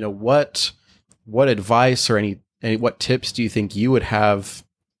 You know, what advice or any what tips do you think you would have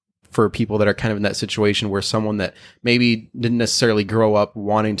for people that are kind of in that situation where someone that maybe didn't necessarily grow up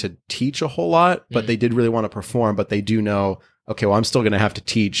wanting to teach a whole lot, but they did really want to perform, but they do know, okay, well, I'm still going to have to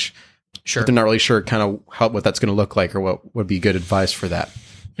teach. Sure. But they're not really sure kind of what that's going to look like or what would be good advice for that.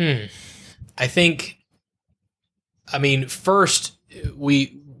 I think, I mean, first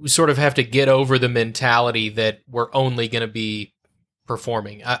we sort of have to get over the mentality that we're only going to be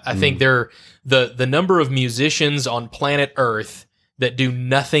performing. I think the number of musicians on planet Earth that do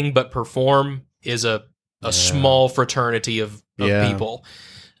nothing but perform is a small fraternity of people.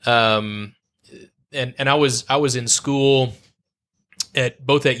 And I was in school at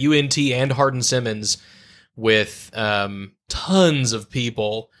both at UNT and Hardin-Simmons with tons of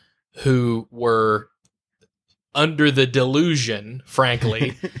people who were under the delusion,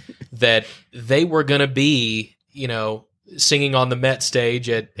 frankly, that they were going to be, you know, singing on the Met stage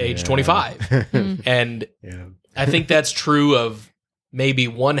at age 25. And I think that's true of maybe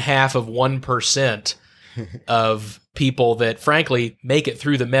 1/2% of people that, frankly, make it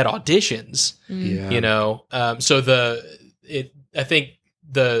through the Met auditions. You know, so I think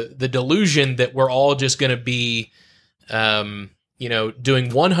the delusion that we're all just going to be, you know, doing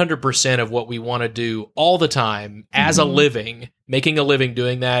 100% of what we want to do all the time as a living, making a living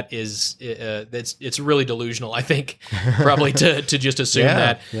doing that is it's really delusional. I think probably to just assume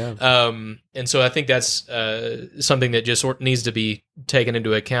that. And so I think that's something that just sort of needs to be taken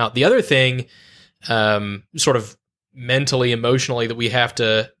into account. The other thing, sort of mentally, emotionally, that we have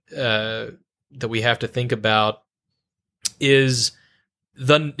to think about is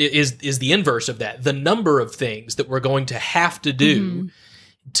the inverse of that. The number of things that we're going to have to do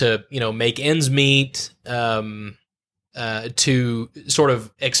to, you know, make ends meet, to sort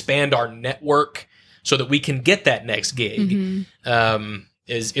of expand our network so that we can get that next gig,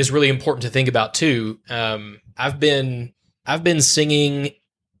 is really important to think about too. I've been singing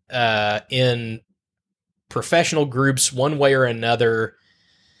in professional groups one way or another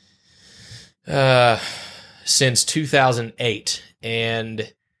since 2008.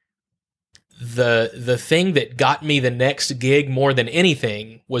 And the thing that got me the next gig more than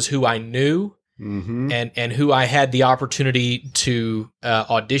anything was who I knew and who I had the opportunity to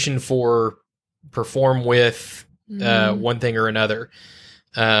audition for, perform with, one thing or another.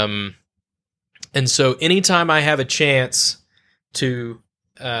 And so anytime I have a chance to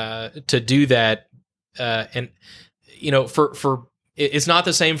do that, and you know, for it's not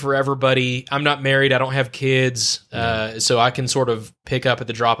the same for everybody. I'm not married. I don't have kids. So I can sort of pick up at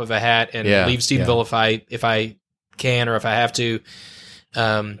the drop of a hat and leave Stephenville if I can, or if I have to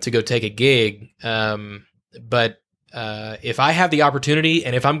go take a gig. But if I have the opportunity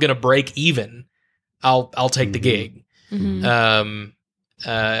and if I'm going to break even, I'll take the gig. And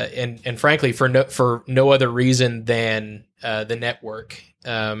frankly, for no other reason than the network.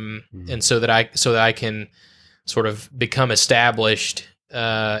 And so that I can sort of become established,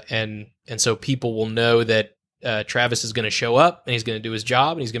 and so people will know that Travis is going to show up and he's going to do his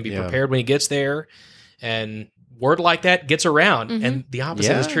job and he's going to be prepared when he gets there, and word like that gets around. And the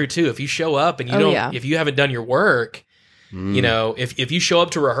opposite is true too. If you show up and you don't, if you haven't done your work, you know, if you show up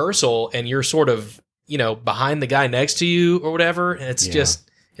to rehearsal and you're sort of, you know, behind the guy next to you or whatever, and it's just,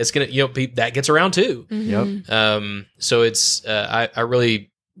 it's going to, you know, that gets around too. So it's, I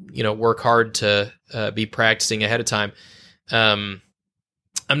really, you know, work hard to be practicing ahead of time. I'm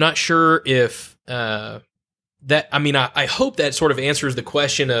not sure if that. I mean, I hope that sort of answers the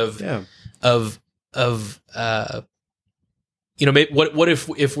question of you know, what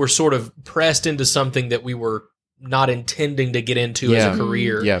if we're sort of pressed into something that we were not intending to get into as a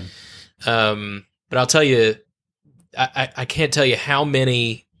career. But I'll tell you, I can't tell you how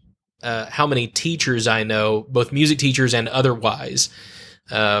many teachers I know, both music teachers and otherwise,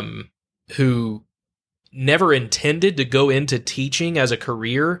 who, never intended to go into teaching as a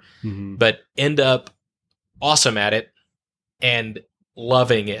career, but end up awesome at it and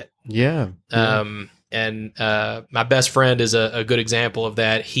loving it. Yeah. And my best friend is a good example of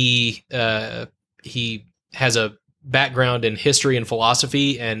that. He has a background in history and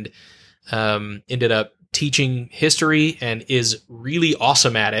philosophy, and ended up teaching history and is really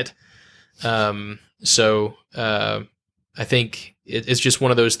awesome at it. So I think it's just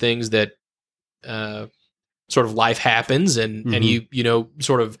one of those things that sort of life happens, and you know,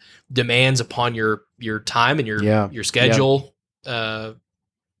 sort of demands upon your time and your schedule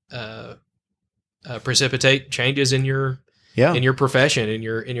precipitate changes in your profession, in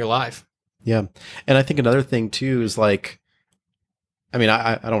your life. Yeah. And I think another thing too is like, I mean,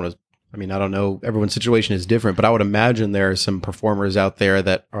 I don't know. Everyone's situation is different, but I would imagine there are some performers out there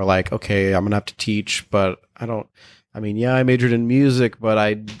that are like, okay, I'm going to have to teach, but I majored in music, but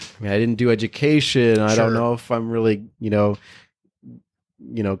I didn't do education. I don't know if I'm really,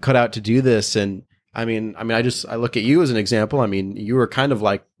 cut out to do this. And I look at you as an example. I mean, you were kind of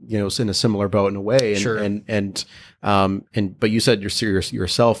like, in a similar boat in a way. And, but you said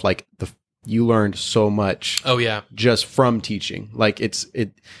yourself, like you learned so much. Oh yeah. Just from teaching. Like it's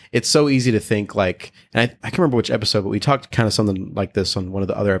so easy to think like, and I can't remember which episode, but we talked kind of something like this on one of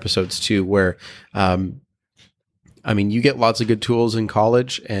the other episodes too, where, you get lots of good tools in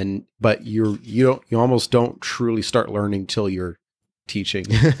college, but you almost don't truly start learning till you're teaching.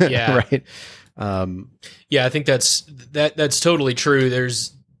 Yeah. Right. Yeah, I think that's totally true.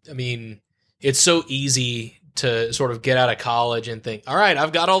 It's so easy to sort of get out of college and think, all right,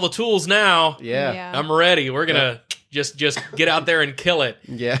 I've got all the tools now. Yeah. I'm ready. We're going to just get out there and kill it.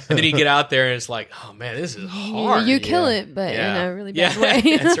 Yeah. And then you get out there and it's like, oh man, this is hard. You kill it, but in a really bad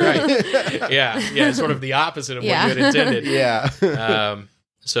way. That's right. Yeah. It's sort of the opposite of what you had intended. Yeah.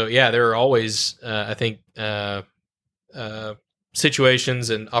 So yeah, there are always, I think, situations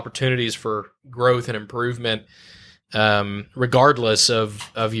and opportunities for growth and improvement, regardless of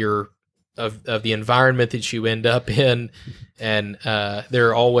the environment that you end up in. And there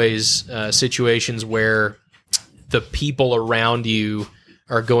are always situations where the people around you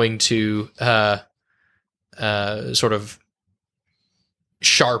are going to sort of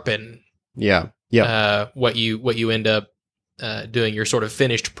sharpen what you end up doing, your sort of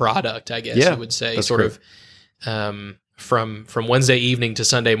finished product, I guess you would say. Sort great. Of from Wednesday evening to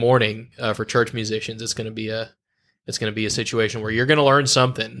Sunday morning for church musicians, it's going to be a situation where you're going to learn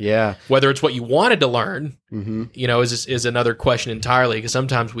something. Yeah. Whether it's what you wanted to learn, is another question entirely. Because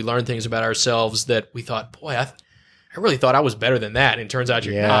sometimes we learn things about ourselves that we thought, boy, I really thought I was better than that, and it turns out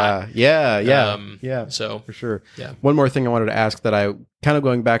you're not. Yeah. So for sure. Yeah. One more thing I wanted to ask that I kind of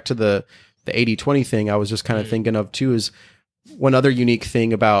going back to the 80-20 thing, I was just kind of thinking of too is one other unique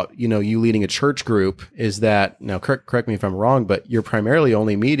thing about, you leading a church group is that, now correct me if I'm wrong, but you're primarily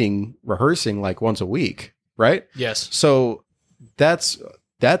only rehearsing like once a week, right? Yes. So that's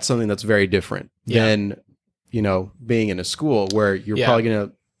something that's very different than, being in a school where you're probably going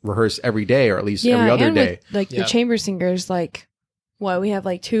to rehearse every day or at least every other day. With, the chamber singers, we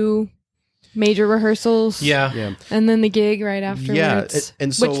have 2 major rehearsals. Yeah. And then the gig right afterwards. Yeah.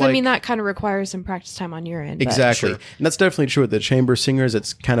 And so which, that kind of requires some practice time on your end. Exactly. Sure. And that's definitely true with the chamber singers.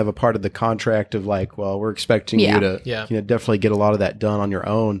 It's kind of a part of the contract of we're expecting you to definitely get a lot of that done on your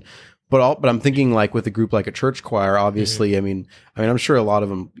own. But I'm thinking with a group like a church choir, obviously, I'm sure a lot of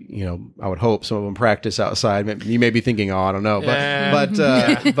them, I would hope some of them practice outside. You may be thinking, I don't know,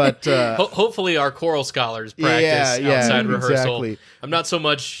 but hopefully our choral scholars practice outside rehearsal. Exactly. I'm not so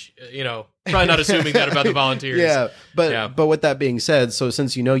much, probably not assuming that about the volunteers. But with that being said, so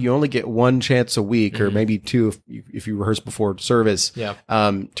since you only get one chance a week or maybe 2 if you rehearse before service,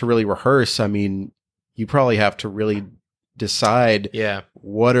 to really rehearse, you probably have to really decide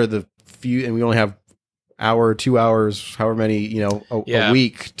what are the few, and we only have hour, 2 hours, however many, a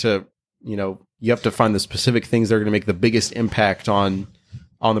week to, you have to find the specific things that are going to make the biggest impact on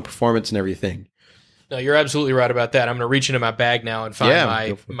the performance and everything. No, you're absolutely right about that. I'm going to reach into my bag now and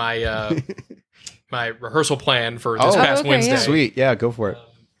find my rehearsal plan for this past Wednesday. Sweet. Yeah, go for it.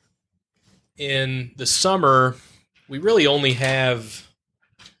 In the summer, we really only have,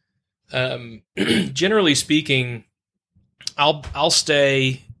 generally speaking, I'll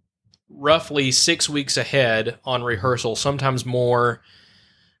stay roughly 6 weeks ahead on rehearsal, sometimes more.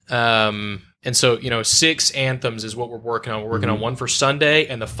 And so, 6 anthems is what we're working on. We're working on one for Sunday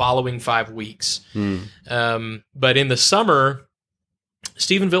and the following 5 weeks. But in the summer,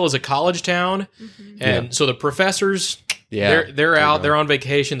 Stephenville is a college town. And so the professors, they're out, they're on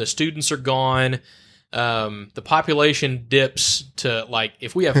vacation. The students are gone. the population dips to like,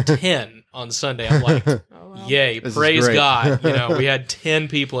 if we have 10 on Sunday, I'm like, yay, praise God. We had 10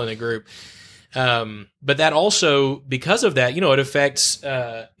 people in the group. But that also, because of that,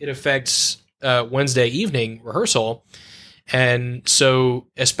 it affects Wednesday evening rehearsal. And so,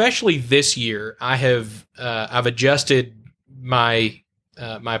 especially this year, I've adjusted my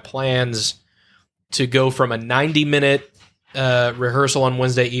plans to go from a 90-minute rehearsal on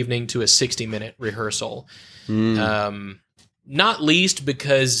Wednesday evening to a 60-minute rehearsal. Not least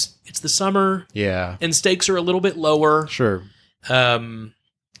because it's the summer, and stakes are a little bit lower. Sure.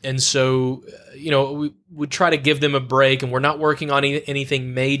 And so, we would try to give them a break, and we're not working on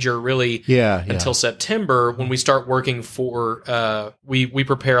anything major really until September, when we start working for, we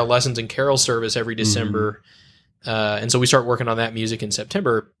prepare a lessons and carol service every December. And so we start working on that music in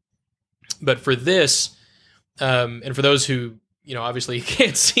September. But for this, and for those who, obviously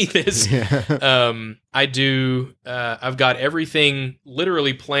can't see this, I've got everything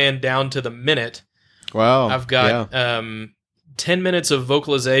literally planned down to the minute. Wow. I've got, 10 minutes of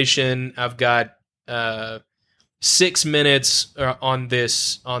vocalization. I've got 6 minutes on only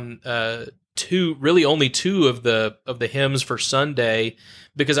two of the hymns for Sunday,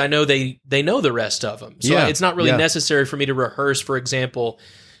 because I know they know the rest of them. So it's not really necessary for me to rehearse. For example,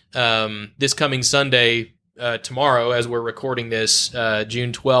 this coming Sunday, tomorrow, as we're recording this,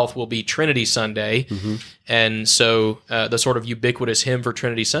 June 12th, will be Trinity Sunday. And so the sort of ubiquitous hymn for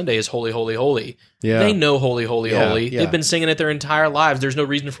Trinity Sunday is Holy, Holy, Holy. They know Holy, Holy, Holy. They've been singing it their entire lives. There's no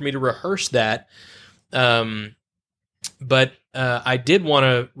reason for me to rehearse that. But I did want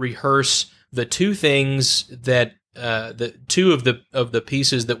to rehearse the two things that the two of the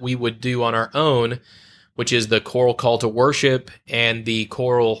pieces that we would do on our own, which is the choral call to worship and the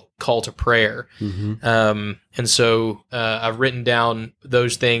choral call to prayer. And so I've written down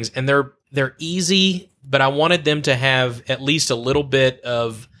those things, and they're easy, but I wanted them to have at least a little bit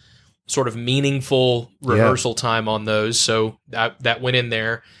of sort of meaningful rehearsal time on those. So that went in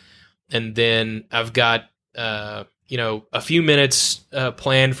there. And then I've got, a few minutes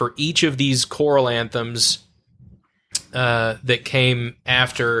planned for each of these choral anthems that came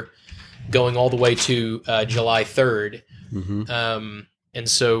after going all the way to July 3rd. And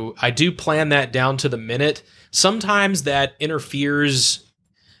so I do plan that down to the minute. Sometimes that interferes,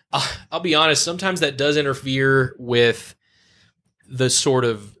 I'll be honest, sometimes that does interfere with the sort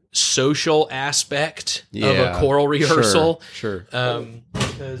of social aspect of a choral rehearsal. Sure.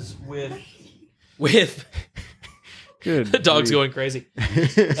 Because with Good the dog's going crazy.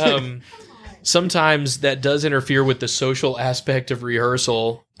 Sometimes that does interfere with the social aspect of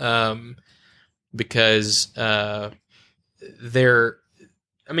rehearsal, because the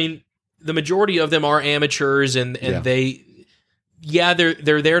majority of them are amateurs, and they're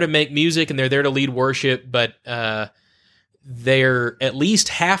there to make music and they're there to lead worship, but they're at least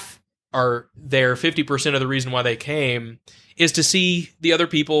half are there. 50% of the reason why they came is to see the other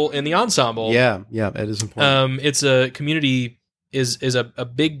people in the ensemble. Yeah, it is important. It's a community is a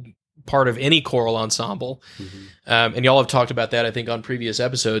big part of any choral ensemble. And y'all have talked about that, I think, on previous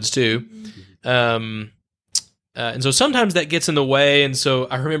episodes too. And so sometimes that gets in the way. And so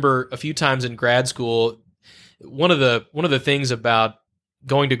I remember a few times in grad school, one of the things about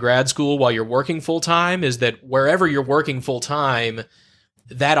going to grad school while you're working full time is that wherever you're working full time,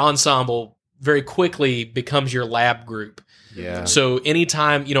 that ensemble very quickly becomes your lab group. Yeah. So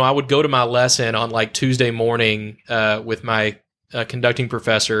anytime, I would go to my lesson on like Tuesday morning with my conducting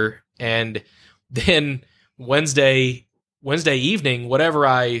professor, and then Wednesday evening, whatever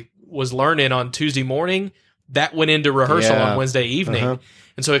I was learning on Tuesday morning, that went into rehearsal on Wednesday evening.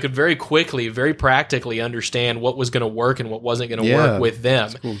 And so I could very quickly, very practically understand what was going to work and what wasn't going to work with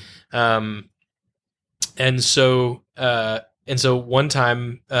them. Cool. And so one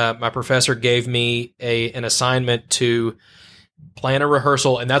time, my professor gave me an assignment to plan a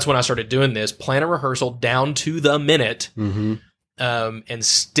rehearsal, and that's when I started doing this: plan a rehearsal down to the minute, and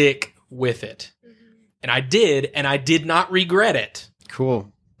stick with it. And I did not regret it.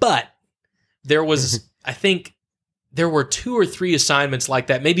 Cool. But there was, I think, there were 2 or 3 assignments like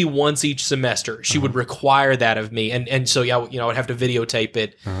that, maybe once each semester. She would require that of me, and so I would have to videotape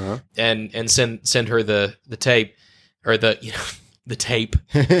it and send her the tape, or the tape,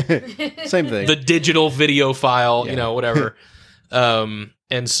 same thing, the digital video file, whatever.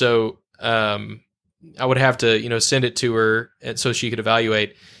 And so I would have to send it to her so she could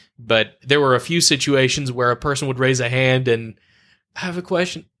evaluate. But there were a few situations where a person would raise a hand and, I have a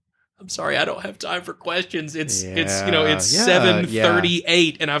question. I'm sorry, I don't have time for questions. It's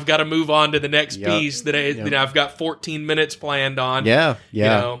 7:38, and I've got to move on to the next piece that I've got 14 minutes planned on.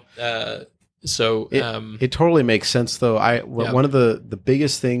 So it totally makes sense, though. One of the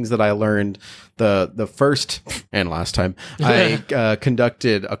biggest things that I learned the first and last time I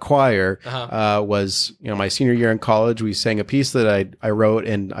conducted a choir was my senior year in college. We sang a piece that I wrote,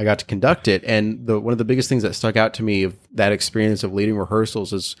 and I got to conduct it. And one of the biggest things that stuck out to me of that experience of leading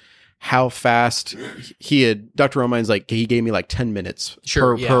rehearsals is how fast Dr. Romine's he gave me 10 minutes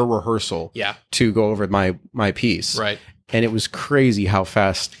per rehearsal to go over my piece. Right. And it was crazy how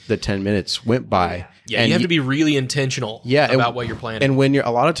fast the 10 minutes went by. Yeah, and you have to be really intentional about what you're planning. And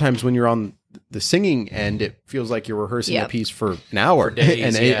a lot of times when you're on the singing end, it feels like you're rehearsing a piece for an hour for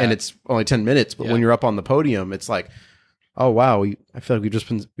days, and it's only 10 minutes. But when you're up on the podium, it's like, oh wow, I feel like we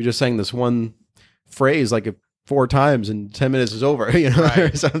just sang this one phrase 4 times and 10 minutes is over, right.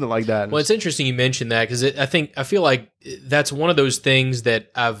 Or something like that. Well, it's interesting you mentioned that, because I feel like that's one of those things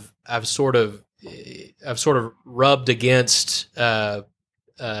that I've sort of rubbed against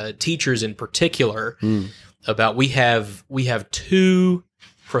teachers in particular about. We have 2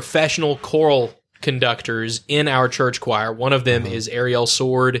 professional choral conductors in our church choir. One of them is Ariel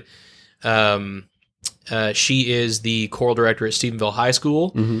Sword. She is the choral director at Stephenville High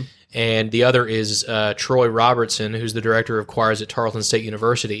School. And the other is Troy Robertson, who's the director of choirs at Tarleton State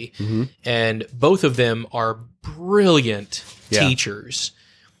University. And both of them are brilliant teachers.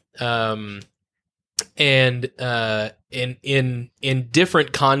 And in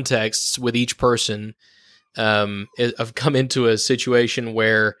different contexts with each person, I've come into a situation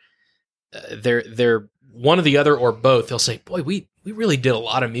where they're one or the other or both. They'll say, "Boy, we really did a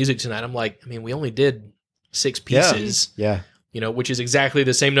lot of music tonight." I'm like, we only did 6 pieces. Yeah. Which is exactly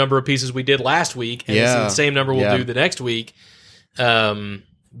the same number of pieces we did last week, and it's the same number we'll do the next week.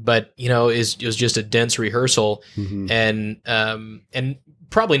 But it was just a dense rehearsal, and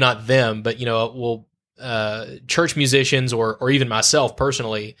probably not them, but church musicians or even myself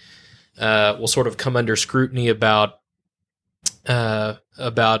personally will sort of come under scrutiny about trying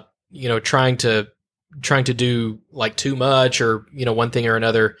to do too much or one thing or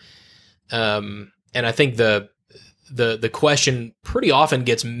another. And I think the question pretty often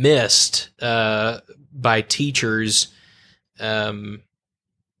gets missed by teachers or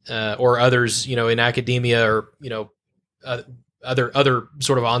others, in academia or other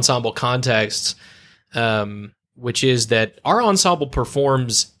sort of ensemble contexts, which is that our ensemble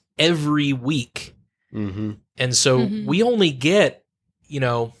performs every week, and so we only get,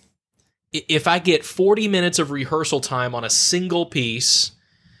 if I get 40 minutes of rehearsal time on a single piece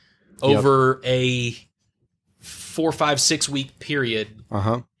over a 4, 5, 6 week period,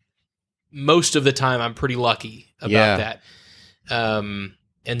 most of the time I'm pretty lucky about that.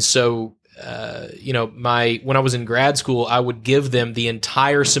 And so, when I was in grad school, I would give them the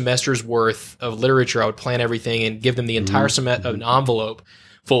entire semester's worth of literature. I would plan everything and give them the entire an envelope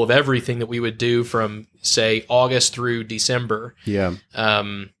full of everything that we would do from, say, August through December. Yeah.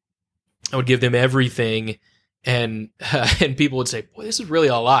 I would give them everything. And people would say, "Boy, this is really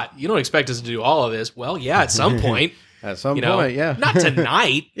a lot. You don't expect us to do all of this." Well, yeah, at some point. At some point, yeah. Not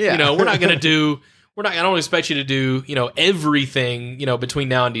tonight. We're not going to do. I don't expect you to do. Everything. Between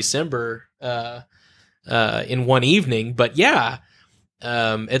now and December, in one evening. But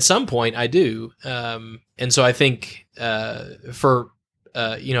at some point I do. And so I think for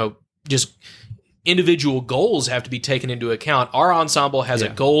just individual goals have to be taken into account. Our ensemble has a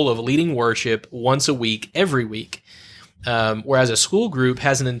goal of leading worship once a week, every week, whereas a school group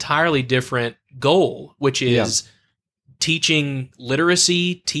has an entirely different goal, which is teaching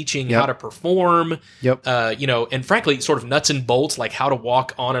literacy, teaching how to perform, and frankly, sort of nuts and bolts, like how to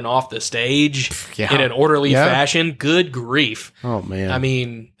walk on and off the stage in an orderly fashion. Good grief. Oh, man. I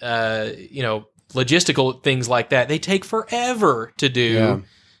mean, logistical things like that, they take forever to do. Yeah.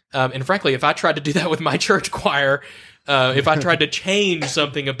 And frankly, if I tried to do that with my church choir, if I tried to change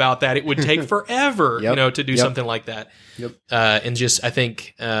something about that, it would take forever, to do something like that. And just, I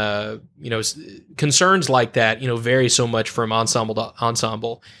think, concerns like that, vary so much from ensemble to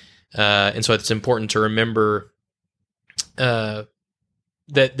ensemble. And so it's important to remember that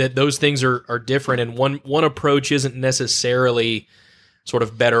those things are different, and one approach isn't necessarily sort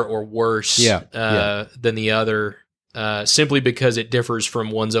of better or worse than the other. Simply because it differs from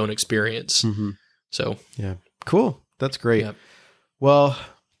one's own experience. So, cool. That's great. Well,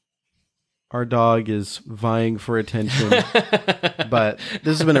 our dog is vying for attention, but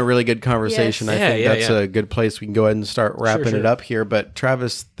this has been a really good conversation. I think that's a good place. We can go ahead and start wrapping it up here. But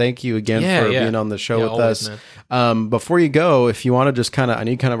Travis, thank you again for being on the show with always, us. Before you go, if you want to just kind of, I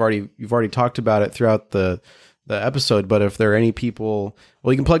know you've already talked about it throughout the the episode, but if there are any people,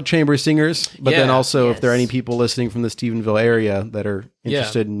 well, you can plug chamber singers, but then also if there are any people listening from the Stephenville area that are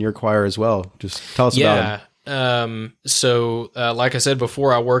interested in your choir as well, just tell us about them. So like I said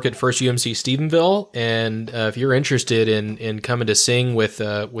before, I work at First UMC Stephenville, and if you're interested in coming to sing with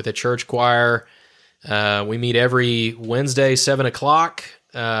a church choir, we meet every Wednesday,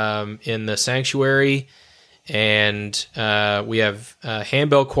 7:00 in the sanctuary. And we have a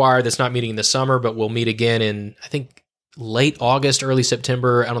handbell choir that's not meeting in the summer, but we'll meet again in, I think, late August, early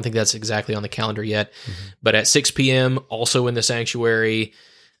September. I don't think that's exactly on the calendar yet. But at 6 p.m., also in the sanctuary.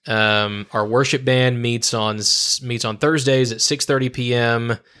 Our worship band meets on Thursdays at 6:30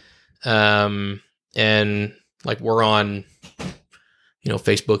 p.m. And like we're on,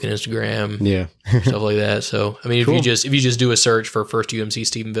 Facebook and Instagram, stuff like that. So I mean, if you just do a search for First UMC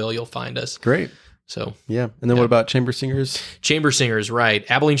Stephenville, you'll find us. Great. So and then what about chamber singers? Chamber singers, right?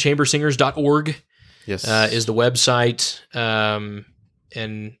 Abilene-chambersingers.org is the website.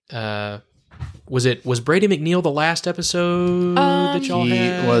 And was Brady McNeil the last episode that y'all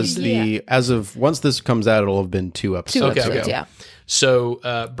had? He was as of once this comes out, it'll have been 2 episodes. Okay. Yeah.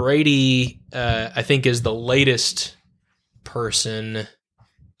 So Brady, I think, is the latest person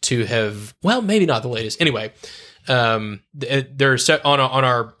to have. Well, maybe not the latest. Anyway, there's on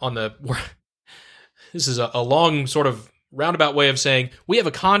the. This is a long sort of roundabout way of saying we have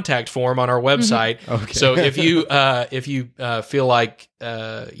a contact form on our website. Okay. So if you feel like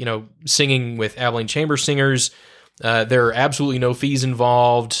singing with Abilene Chamber Singers, there are absolutely no fees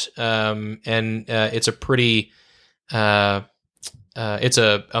involved, and it's a pretty it's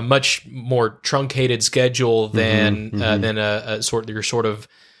a much more truncated schedule than your sort of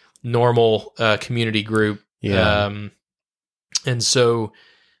normal community group. And so.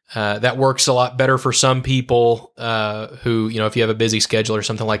 That works a lot better for some people who, if you have a busy schedule or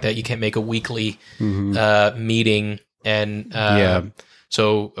something like that, you can't make a weekly meeting. And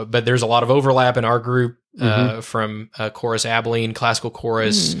so, but there's a lot of overlap in our group from Chorus Abilene, classical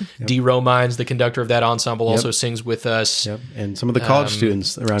chorus. D. Romines, the conductor of that ensemble, also sings with us. And some of the college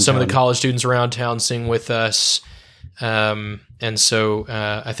students around town. Some of the college students around town sing with us. And so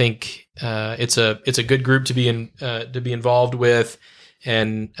I think it's a good group to be involved with.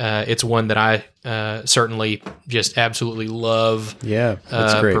 And it's one that I certainly just absolutely love. Yeah,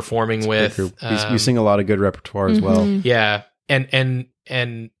 that's great. Performing with. We sing a lot of good repertoire as well. Yeah, and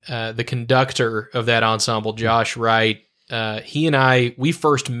the conductor of that ensemble, Josh Wright, he and we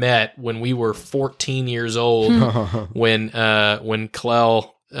first met when we were 14 years old. when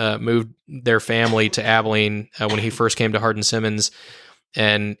Clell moved their family to Abilene when he first came to Hardin Simmons,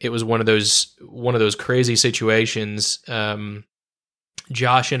 and it was one of those crazy situations.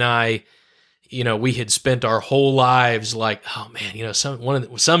 Josh and I, we had spent our whole lives like, oh man,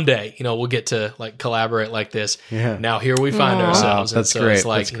 someday, we'll get to like collaborate like this. Yeah. Now here we find ourselves. Wow, that's great. It's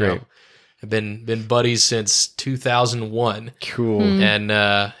like, that's great. I've been buddies since 2001. Cool.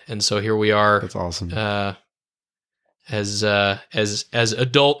 And so here we are. That's awesome. As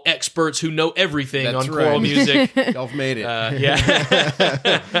adult experts who know everything on choral music. Y'all have made it.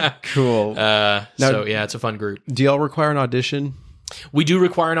 Yeah. Cool. So it's a fun group. Do y'all require an audition? We do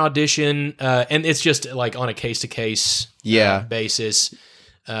require an audition, and it's just like on a case-to-case basis.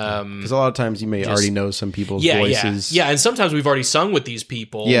 Because a lot of times you may already know some people's voices. Yeah, and sometimes we've already sung with these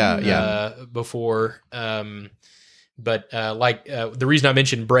people before. But the reason I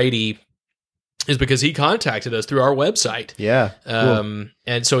mentioned Brady is because he contacted us through our website. Yeah. Cool.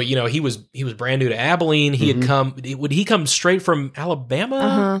 And so, he was brand new to Abilene. He had would he come straight from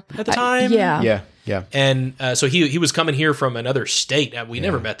Alabama at the time? Yeah. And so he was coming here from another state. We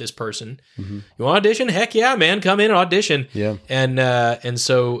never met this person. You want to audition? Heck yeah, man. Come in and audition. Yeah. And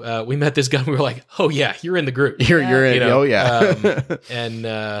so we met this guy. We were like, oh yeah, you're in the group. You're in. Oh yeah.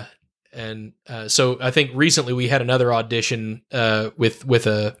 And so I think recently we had another audition with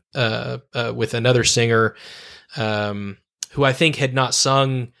another singer who I think had not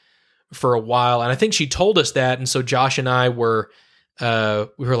sung for a while, and I think she told us that, and so Josh and I were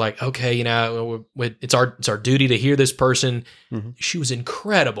like, okay, it's our duty to hear this person. She was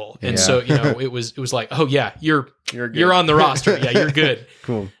incredible, and so it was like, oh yeah, you're on the roster. Yeah, you're good.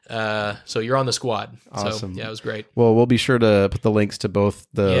 Cool. So you're on the squad. Awesome. So, it was great. Well, we'll be sure to put the links to both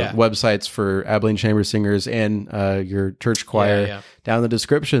the websites for Abilene Chamber Singers and your church choir down in the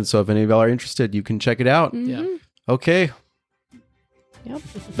description. So if any of y'all are interested, you can check it out. Yeah. Okay. Yep.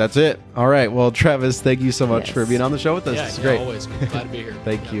 That's it. All right. Well, Travis, thank you so much for being on the show with us. Yeah, it's great. Always. Glad to be here.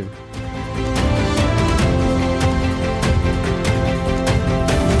 Thank you.